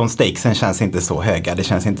de stakesen känns inte så höga. Det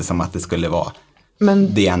känns inte som att det skulle vara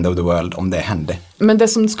the end of the world om det hände. Men det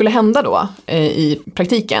som skulle hända då i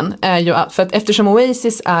praktiken är ju att, för att eftersom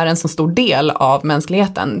Oasis är en så stor del av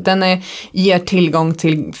mänskligheten, den ger tillgång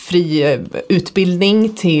till fri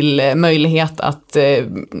utbildning, till möjlighet att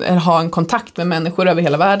ha en kontakt med människor över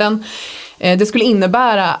hela världen. Det skulle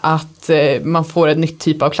innebära att man får ett nytt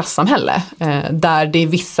typ av klassamhälle där det är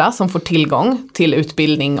vissa som får tillgång till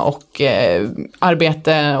utbildning och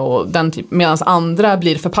arbete och den typ, medan andra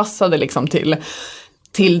blir förpassade liksom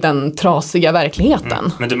till den trasiga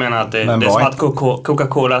verkligheten. Men du menar att det är som att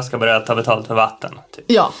Coca-Cola ska börja ta betalt för vatten? Typ.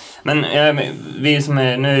 Ja. Men vi som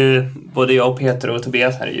är nu, både jag och Peter och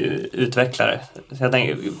Tobias här är ju utvecklare. Så jag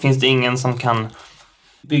tänker, finns det ingen som kan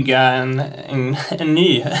bygga en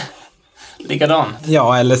ny likadan?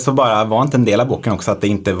 Ja, eller så bara var inte en del av boken också att det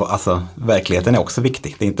inte var, alltså verkligheten är också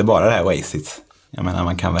viktig. Det är inte bara det här Oasis. Jag menar,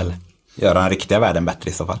 man kan väl göra den riktiga världen bättre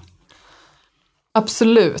i så fall.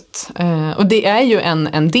 Absolut. Och det är ju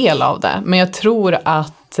en del av det. Men jag tror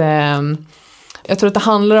att det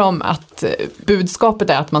handlar om att budskapet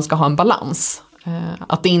är att man ska ha en balans.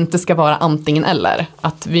 Att det inte ska vara antingen eller.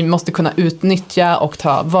 Att vi måste kunna utnyttja och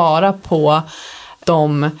ta vara på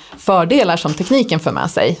de fördelar som tekniken för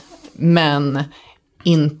med sig. Men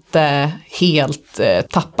inte helt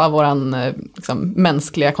tappa våran liksom,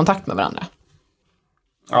 mänskliga kontakt med varandra.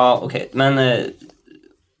 Ja, okej. Men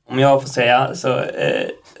om jag får säga så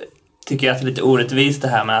tycker jag att det är lite orättvist det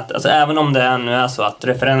här med att, alltså även om det nu är så att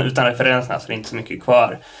utan referenserna så är det inte så mycket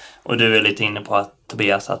kvar. Och du är lite inne på att,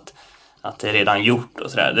 Tobias, att det är redan gjort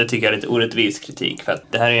och sådär. Det tycker jag är lite orättvis kritik, för att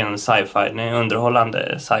det här är en en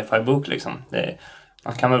underhållande sci-fi-bok liksom.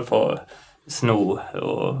 Man kan väl få sno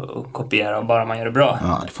och kopiera bara man gör det bra.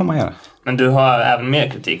 Ja, det får man göra. Men du har även mer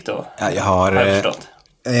kritik då? Ja, jag har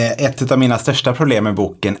ett av mina största problem med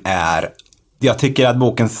boken är, jag tycker att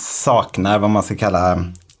boken saknar vad man ska kalla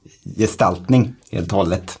gestaltning helt och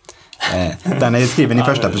hållet. Den är skriven i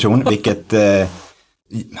första person, vilket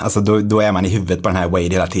alltså då är man i huvudet på den här Wade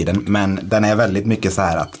hela tiden. Men den är väldigt mycket så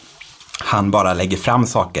här att han bara lägger fram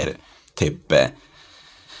saker, typ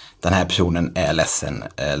den här personen är ledsen,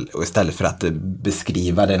 och istället för att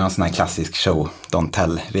beskriva det, någon sån här klassisk show don't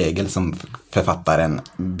tell-regel som författaren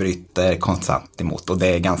bryter konstant emot. Och det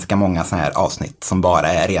är ganska många såna här avsnitt som bara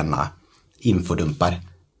är rena infodumpar.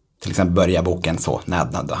 Till exempel börjar boken så,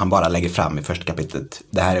 när han bara lägger fram i första kapitlet,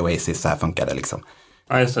 det här är Oasis, så här funkar det liksom.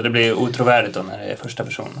 Ja, just det, det blir otrovärdigt då när det är första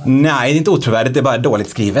person. Nej, det är inte otrovärdigt, det är bara dåligt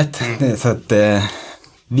skrivet. Så att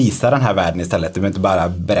visa den här världen istället. Du behöver inte bara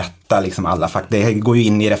berätta liksom alla fakta. Det går ju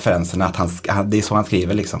in i referenserna att det är så han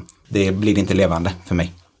skriver liksom. Det blir inte levande för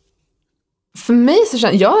mig. För mig så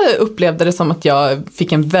jag upplevde det som att jag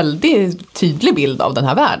fick en väldigt tydlig bild av den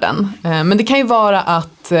här världen. Men det kan ju vara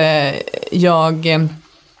att jag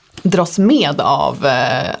dras med av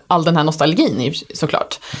all den här nostalgin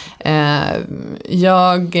såklart.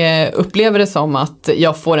 Jag upplever det som att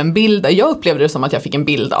jag får en bild. Jag upplevde det som att jag fick en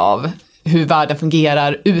bild av hur världen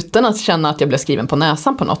fungerar utan att känna att jag blev skriven på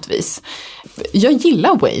näsan på något vis. Jag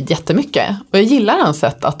gillar Wade jättemycket och jag gillar hans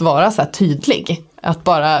sätt att vara så här tydlig. Att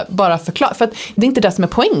bara förklara, för att det är inte det som är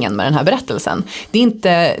poängen med den här berättelsen. Det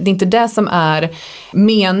är inte det som är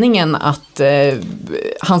meningen att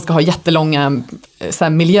han ska ha jättelånga så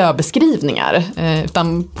här, miljöbeskrivningar.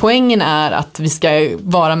 Utan poängen är att vi ska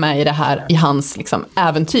vara med i det här, i hans liksom,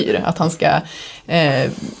 äventyr. Att han ska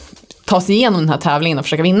ta sig igenom den här tävlingen och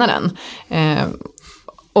försöka vinna den.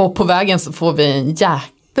 Och på vägen så får vi en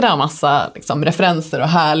jäkla massa liksom, referenser och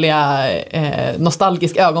härliga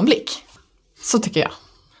nostalgiska ögonblick. Så tycker jag.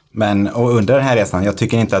 Men och under den här resan, jag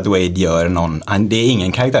tycker inte att Wade gör det är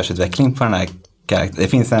ingen karaktärsutveckling på den här karaktären. Det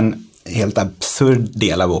finns helt absurd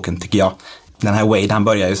del av boken tycker jag. Den här Wade, han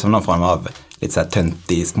börjar ju som någon form av lite så här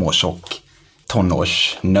töntig, småtjock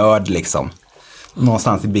tonårsnörd liksom.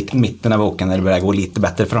 Någonstans i mitten av boken när det börjar gå lite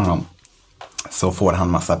bättre för honom så får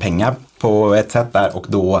han massa pengar på ett sätt där, och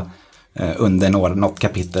då under något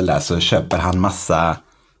kapitel där så köper han massa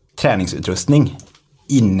träningsutrustning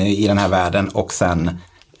inne i den här världen, och sen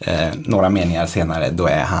några meningar senare då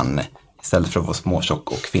är han, istället för att vara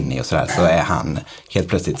småtjock och finnig och sådär, så är han helt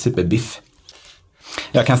plötsligt superbiff.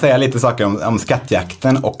 Jag kan säga lite saker om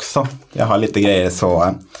skattjakten också. Jag har lite grejer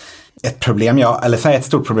så. Ett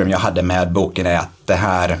stort problem jag hade med boken är att det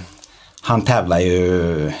här, han tävlar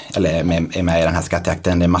ju, eller är med i den här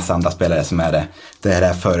skattjakten, det är massa andra spelare som är det. Det är det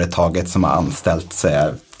här företaget som har anställt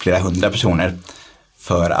sig flera hundra personer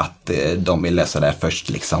för att de vill lösa det först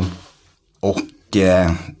liksom. Och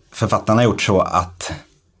författarna har gjort så att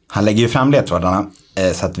han lägger ju fram ledtrådarna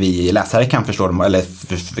så att vi läsare kan förstå dem,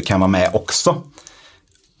 eller kan vara med också.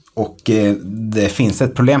 Och det finns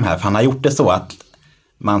ett problem här, för han har gjort det så att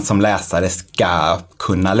man som läsare ska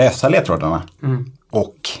kunna lösa ledtrådarna.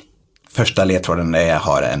 Och första ledtråden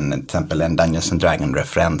har till exempel en Dungeons and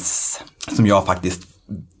Dragons-referens som jag faktiskt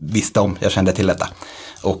visste om, jag kände till detta.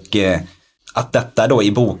 Och att detta då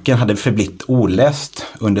i boken hade förblivit olöst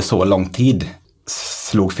under så lång tid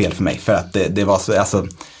slog fel för mig. För att det var så, alltså,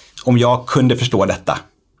 om jag kunde förstå detta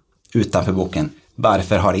utanför boken,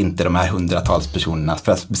 varför har inte de här hundratals personerna,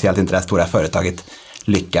 för speciellt inte det här stora företaget,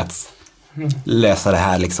 lyckats lösa det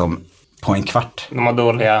här liksom på en kvart? De har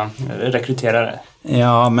dåliga rekryterare.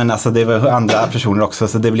 Ja, men alltså det var andra personer också,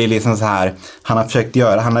 så det blir liksom så här, han har försökt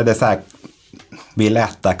göra, han hade så här, vill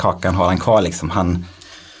äta kakan, har han kvar liksom, han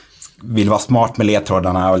vill vara smart med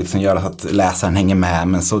ledtrådarna och liksom göra så att läsaren hänger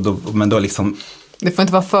med, men då liksom... Det får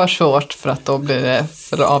inte vara för svårt, för att då blir det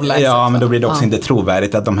för avlägset. Ja, men då blir det också inte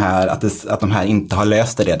trovärdigt att de här inte har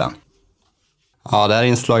löst det redan. Ja, det här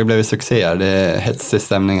inslaget blev succé. Det är hetsig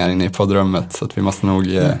stämningar inne i poddrummet, så att vi måste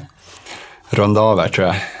nog runda av här, tror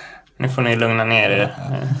jag. Nu får ni lugna ner er.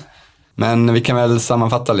 Men vi kan väl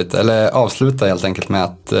sammanfatta lite, eller avsluta helt enkelt med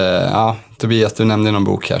att Tobias, du nämnde någon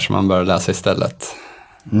bok här som man bör läsa istället.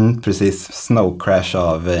 Precis, Snow Crash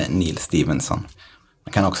av Neil Stevenson.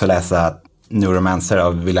 Man kan också läsa Neuromancer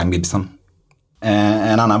av William Gibson.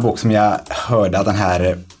 En annan bok som jag har hört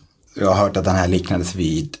att den här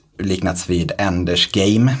liknats vid Enders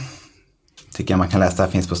Game. Tycker jag man kan läsa,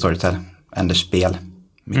 finns på Storytel. Enders spel,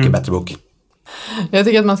 mycket bättre bok. Jag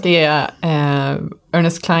tycker att man ska ge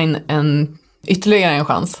Ernest Cline ytterligare en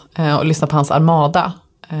chans och lyssna på hans Armada,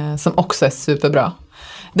 som också är superbra.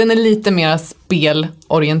 Den är lite mer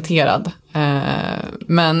spelorienterad,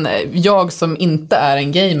 men jag som inte är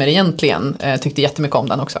en gamer egentligen tyckte jättemycket om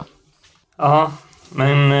den också. Ja,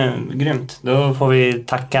 men grymt. Då får vi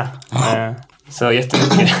tacka så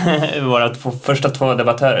jättemycket våra första två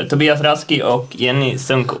debattörer, Tobias Raski och Jenny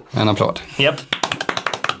Sunko. En applåd. Japp.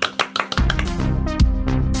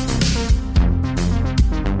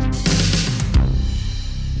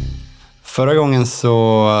 Förra gången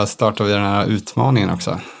så startade vi den här utmaningen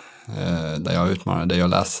också. Där jag utmanade dig att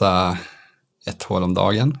läsa ett hål om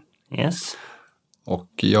dagen. Yes.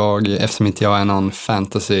 Och eftersom inte jag är någon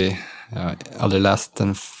fantasy, jag har aldrig läst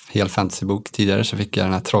en hel fantasybok tidigare, så fick jag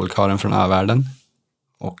den här Trollkarlen från övärlden.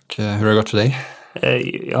 Och hur har det gått för dig?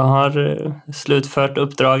 Jag har slutfört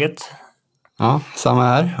uppdraget. Ja, samma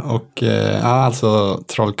här. Och alltså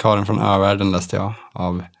Trollkarlen från övärlden läste jag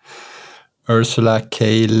av Ursula K.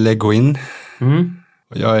 Le Guin.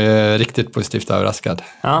 Och jag är riktigt positivt överraskad.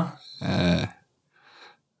 Ja.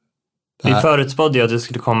 Vi förutspådde ju att det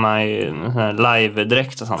skulle komma i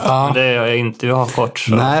live-direkt och sånt. Ja. Men det är jag inte, vi har kort.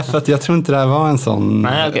 Så. Nej, för att jag tror inte det här var en sån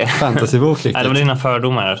fantasybok riktigt. Nej, det var dina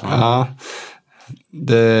fördomar. Ja,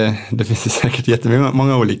 det finns ju säkert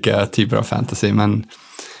jättemånga olika typer av fantasy, men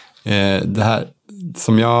det här,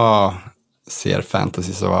 som jag ser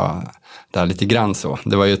fantasy, så var det här lite grann så.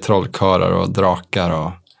 Det var ju trollkarlar och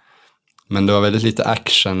drakar, men det var väldigt lite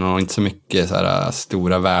action och inte så mycket så här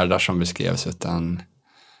stora världar som beskrevs, utan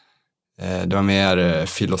det var mer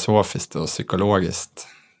filosofiskt och psykologiskt.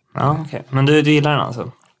 Ja, okej. Men du gillar den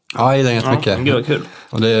alltså? Ja, jag gillar den jättemycket. Gud vad kul.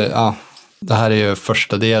 Och det här är ju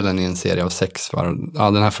första delen i en serie av 6.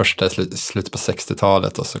 Den här första är slut på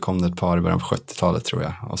 60-talet, och så kom det ett par i början på 70-talet, tror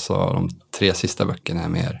jag. Och så de 3 sista böckerna är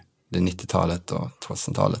mer det 90-talet och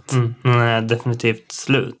 2000-talet. Den är definitivt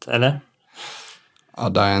slut, eller? Ja,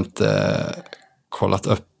 det har jag inte kollat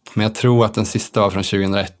upp. Men jag tror att den sista var från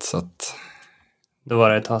 2001, så att... Då var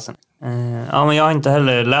det ett tag sedan. Ja, men jag har inte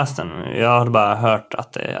heller läst den. Jag har bara hört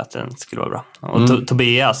att den skulle vara bra. Och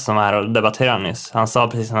Tobias, som är här och debatterar nyss, han sa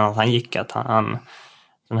precis när han gick att han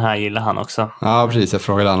Den här gillar han också. Ja, precis. Jag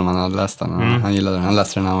frågade honom om han hade läst den. Han gillade den. Han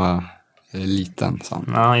läste den när han var liten. Så.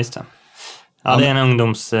 Ja, just det. Ja, det är en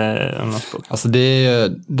ungdomsbok. Alltså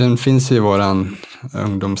den finns ju i våran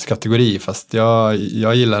ungdomskategori, fast jag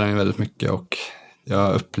gillar den väldigt mycket och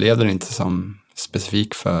jag upplevde den inte som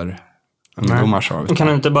specifik för ungdomar. Så, kan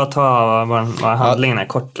du inte bara ta vad handlingen är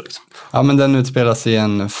kort? Liksom? Ja, men den utspelas i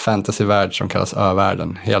en fantasyvärld som kallas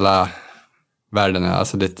Övärlden. Hela världen är,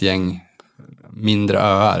 alltså det är ett gäng mindre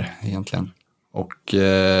öar egentligen. Och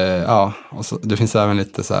och så, det finns även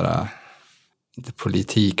lite så här, inte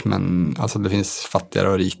politik, men alltså det finns fattigare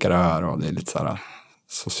och rikare öar och det är lite så här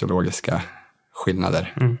sociologiska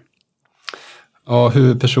skillnader. Och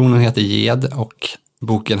huvudpersonen heter Ged och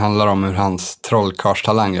boken handlar om hur hans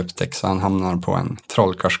trollkarlstalang upptäcks, så han hamnar på en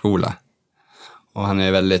trollkarlsskola. Och det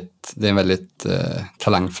är en väldigt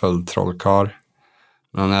talangfull trollkarl.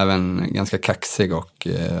 Men han är även ganska kaxig och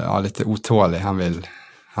lite otålig.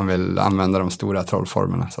 Han vill använda de stora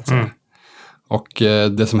trollformerna, så att säga. Och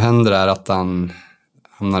det som händer är att han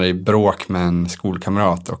hamnar i bråk med en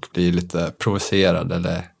skolkamrat och blir lite provocerad.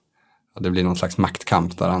 Eller det blir någon slags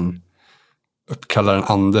maktkamp där han uppkallar en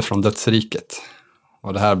ande från dödsriket.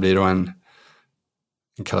 Och det här blir då en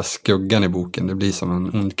kallas skuggan i boken. Det blir som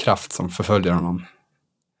en ond kraft som förföljer honom.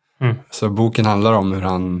 Så boken handlar om hur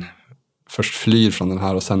han först flyr från den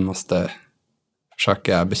här och sen måste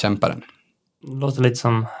försöka bekämpa den. Det låter lite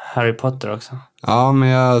som Harry Potter också. Ja, men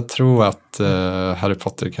jag tror att Harry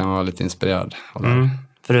Potter kan vara lite inspirerad av det.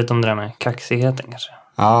 Förutom det där med kaxigheten kanske.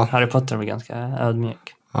 Ja. Harry Potter var ganska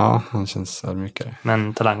ödmjuk. Ja, han känns ödmjukare.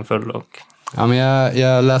 Men talangfull och... Ja, men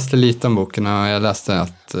jag läste lite om boken och jag läste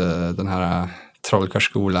att den här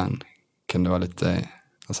trollkarlsskolan kunde vara lite...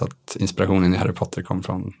 Alltså att inspirationen i Harry Potter kom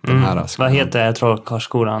från den här skolan. Vad heter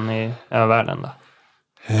trollkarlsskolan i Övärlden då?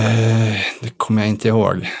 Det kommer jag inte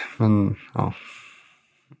ihåg. Men ja.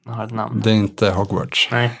 Jag har ett namn. Det är inte Hogwarts.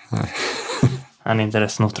 Nej. Han är inte det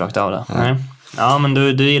snott rakt av det. Nej. Ja, men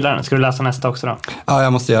du gillar den. Ska du läsa nästa också då? Ja,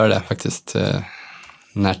 jag måste göra det faktiskt.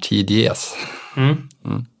 När tid ges.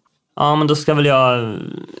 Ja, men då ska väl jag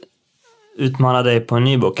utmana dig på en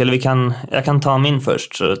ny bok. Eller jag kan ta min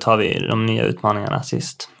först, så tar vi de nya utmaningarna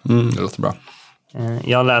sist. Det låter bra.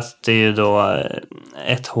 Jag läste ju då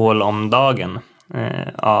Ett hål om dagen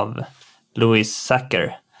av Louise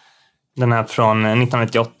Sacker. Den är från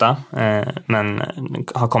 1998, men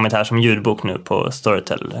har kommit här som ljudbok nu på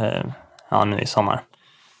Storytel nu i sommar.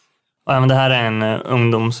 Och även det här är en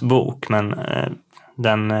ungdomsbok, men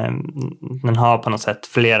den har på något sätt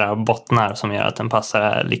flera bottnar som gör att den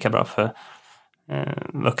passar lika bra för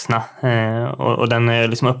vuxna. Och den är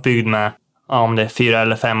liksom uppbyggd med om det är 4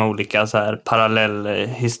 eller 5 olika så här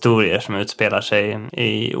parallellhistorier som utspelar sig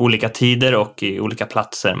i olika tider och i olika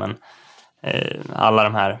platser, men alla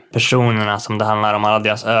de här personerna som det handlar om, alla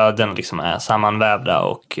deras öden liksom är sammanvävda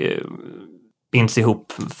och binds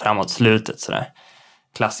ihop framåt slutet sådär.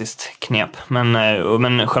 Klassiskt knep.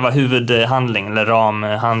 Men själva huvudhandlingen eller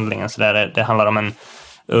ramhandlingen så där, det handlar om en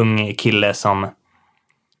ung kille som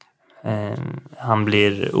han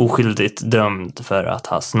blir oskyldigt dömd för att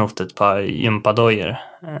ha snott ett par gympadojor,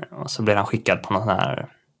 och så blir han skickad på något här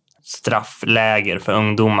straffläger för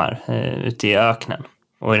ungdomar ute i öknen.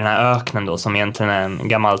 Och i den här öknen då, som egentligen är en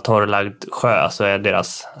gammal torrlagd sjö, så är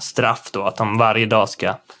deras straff då att de varje dag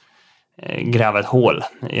ska gräva ett hål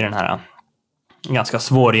i den här ganska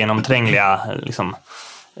svårgenomträngliga liksom,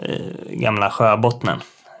 gamla sjöbottnen.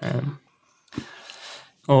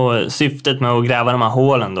 Och syftet med att gräva de här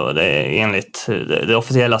hålen då, det är enligt det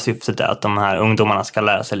officiella syftet är att de här ungdomarna ska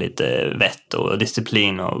lära sig lite vett och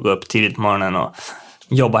disciplin och gå upp tidigt på morgonen och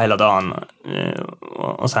jobba hela dagen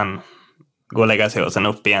och sen gå och lägga sig och sen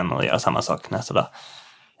upp igen och göra samma sak nästa dag.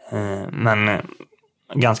 Men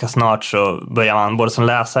ganska snart så börjar man både som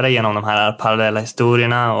läsare genom de här parallella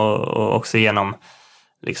historierna och också genom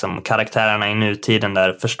liksom karaktärerna i nutiden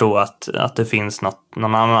där förstå att det finns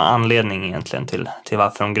någon annan anledning egentligen till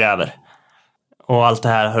varför de gräver. Och allt det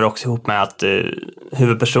här hör också ihop med att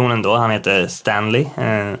huvudpersonen då, han heter Stanley.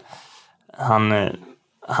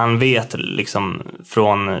 Han vet liksom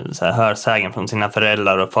från så här, hörsägen från sina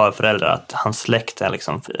föräldrar och farföräldrar att hans släkt är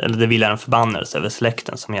liksom, eller det vilar en förbannelse över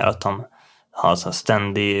släkten som gör att de har så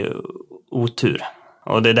ständig otur.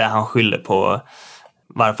 Och det är det han skyller på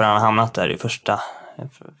varför han har hamnat där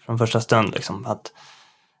från första stund liksom, att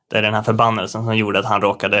det är den här förbannelsen som gjorde att han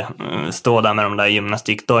råkade stå där med de där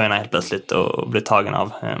gymnastikdojorna helt plötsligt och bli tagen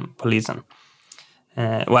av polisen.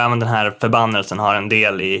 Och även den här förbannelsen har en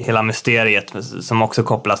del i hela mysteriet som också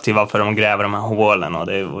kopplas till varför de gräver de här hålen,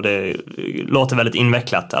 och det låter väldigt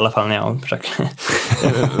invecklat, i alla fall när jag försöker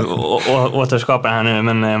återskapa det här nu,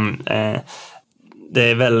 men det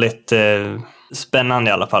är väldigt spännande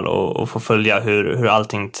i alla fall att få följa hur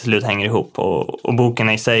allting till slut hänger ihop. Och boken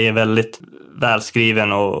i sig är väldigt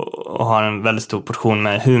välskriven och har en väldigt stor portion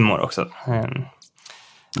med humor också.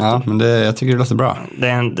 Ja, men jag tycker det låter bra.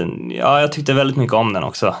 Jag tyckte väldigt mycket om den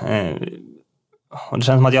också. Och det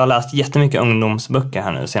känns som att jag har läst jättemycket ungdomsböcker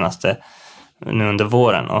här nu under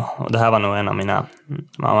våren. Och det här var nog en av mina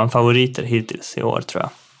favoriter hittills i år, tror jag.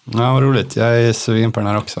 Ja, vad roligt. Jag är sugen på den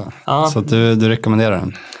här också. Ja. Så att du rekommenderar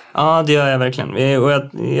den? Ja, det gör jag verkligen. Och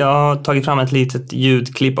jag har tagit fram ett litet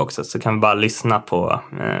ljudklipp också, så kan vi bara lyssna på.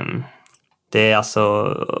 Det är alltså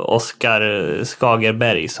Oskar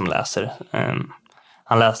Skagerberg som läser.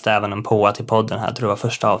 Han läste även en poa till podden här, tror jag var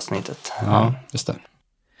första avsnittet. Ja, just det.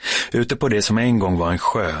 Ute på det som en gång var en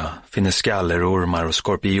sjö finner skallerormar och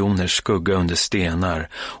skorpioner skugga under stenar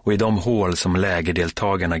och i de hål som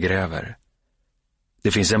lägerdeltagarna gräver.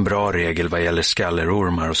 Det finns en bra regel vad gäller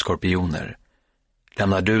skallerormar och skorpioner.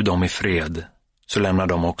 Lämnar du dem i fred, så lämnar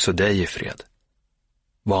de också dig i fred.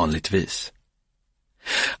 Vanligtvis.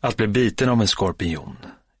 Att bli biten av en skorpion,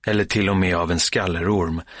 eller till och med av en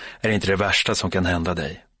skallerorm, är inte det värsta som kan hända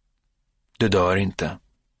dig. Du dör inte.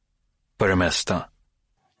 För det mesta.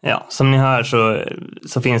 Ja, som ni hör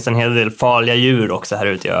så finns det en hel del farliga djur också här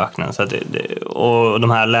ute i öknen. Så och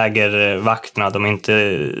de här lägervakterna, de är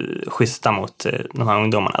inte schyssta mot de här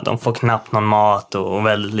ungdomarna. De får knappt någon mat och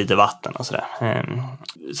väldigt lite vatten och sådär.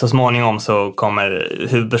 Så småningom så kommer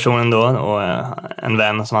huvudpersonen då och en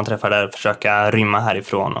vän som han träffar där försöka rymma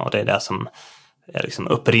härifrån. Och det är det som är liksom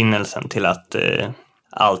upprinnelsen till att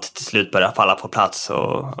allt till slut börjar falla på plats.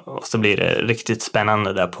 Och så blir det riktigt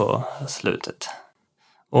spännande där på slutet.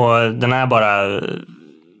 Och den är bara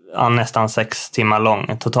nästan 6 timmar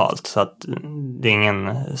lång totalt, så att det är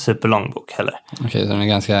ingen superlång bok heller. Okej, så den är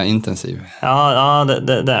ganska intensiv. Ja,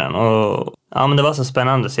 det är den. Och men det var så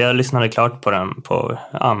spännande så jag lyssnade klart på den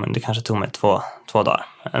men det kanske tog mig två dagar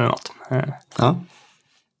eller något. Ja.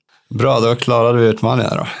 Bra, då klarade vi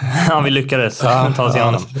utmaningar då. Ja, vi lyckades ta oss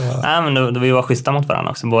igenom dem. Ja, men vi var schyssta mot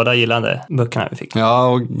varandra också. Båda gillade böckerna vi fick. Ja,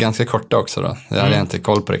 och ganska korta också då. Det hade jag inte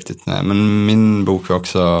koll på riktigt. Nej, men min bok var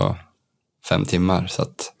också 5 timmar, så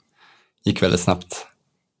att gick väldigt snabbt.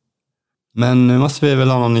 Men nu måste vi väl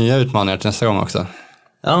ha några nya utmaningar till nästa gång också.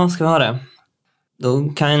 Ja, ska vi ha det. Då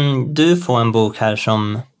kan du få en bok här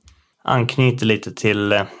som anknyter lite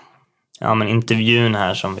till intervjun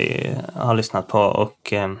här som vi har lyssnat på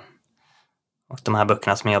och de här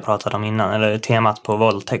böckerna som jag pratade om innan, eller temat på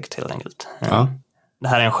våldtäkt helt enkelt. Ja. Det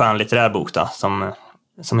här är en skönlitterär bok då,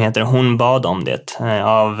 som heter Hon bad om det,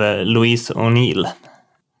 av Louise O'Neill.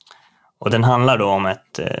 Och den handlar då om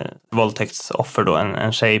ett våldtäktsoffer då,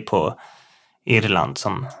 en tjej på Irland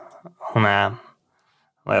som hon är,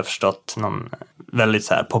 vad jag förstått, någon väldigt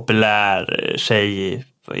så här populär tjej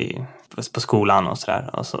på skolan och sådär.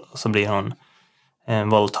 Och så blir hon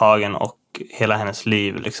våldtagen och hela hennes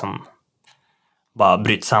liv liksom bara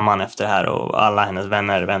bryts samman efter det här och alla hennes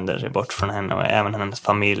vänner vänder sig bort från henne och även hennes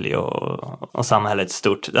familj och samhället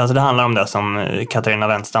stort. Alltså det handlar om det som Katarina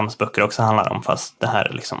Wenstams böcker också handlar om, fast det här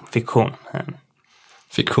är liksom fiktion.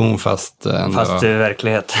 Fiktion fast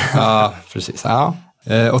verklighet. Ja, precis. Ja.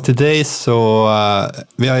 Och till dig så,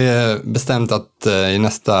 vi har ju bestämt att i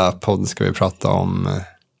nästa podd ska vi prata om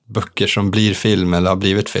böcker som blir film eller har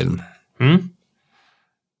blivit film.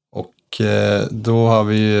 Och då har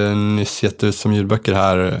vi ju nyss gett ut som ljudböcker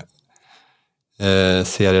här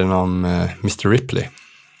serien om Mr. Ripley.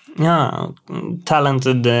 Ja,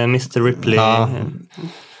 Talented Mr. Ripley. Ja.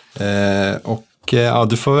 Och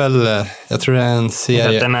du får väl, jag tror det är en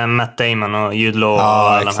serie. Det är med Matt Damon och Jude Law.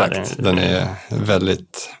 Ja, exakt. Den är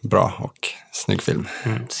väldigt bra och snygg film.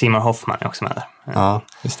 Seymour Hoffman är också med där. Ja,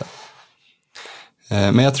 just det.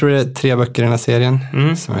 Men jag tror det är 3 böcker i den här serien.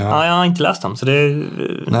 Som jag har inte läst dem. Så det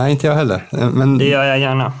Nej, inte jag heller. Men det gör jag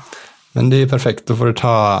gärna. Men det är perfekt, då får du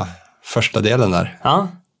ta första delen där. Ja,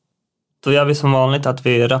 då gör vi som vanligt att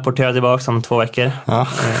vi rapporterar tillbaka om 2 veckor. Ja.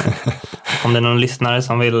 Om det är någon lyssnare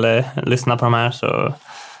som vill lyssna på de här så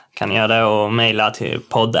kan ni göra det och mejla till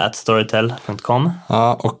podd@storytel.com.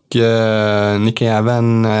 Ja, och ni kan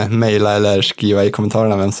även mejla eller skriva i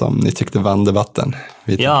kommentarerna vem som ni tyckte vann debatten.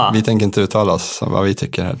 Vi tänker inte uttala oss om vad vi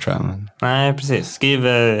tycker här, tror jag. Men... Nej, precis. Skriv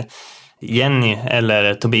Jenny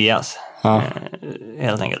eller Tobias. Ja.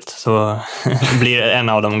 Helt enkelt. Så blir en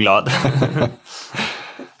av dem glad.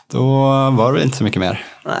 Då var det inte så mycket mer.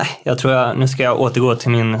 Nej, jag tror nu ska jag återgå till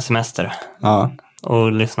min semester. Ja.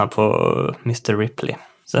 Och lyssna på Mr. Ripley.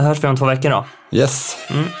 Så hörs vi om 2 veckor då. Yes.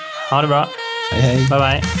 Ha det bra. Hej hej. Bye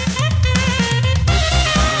bye.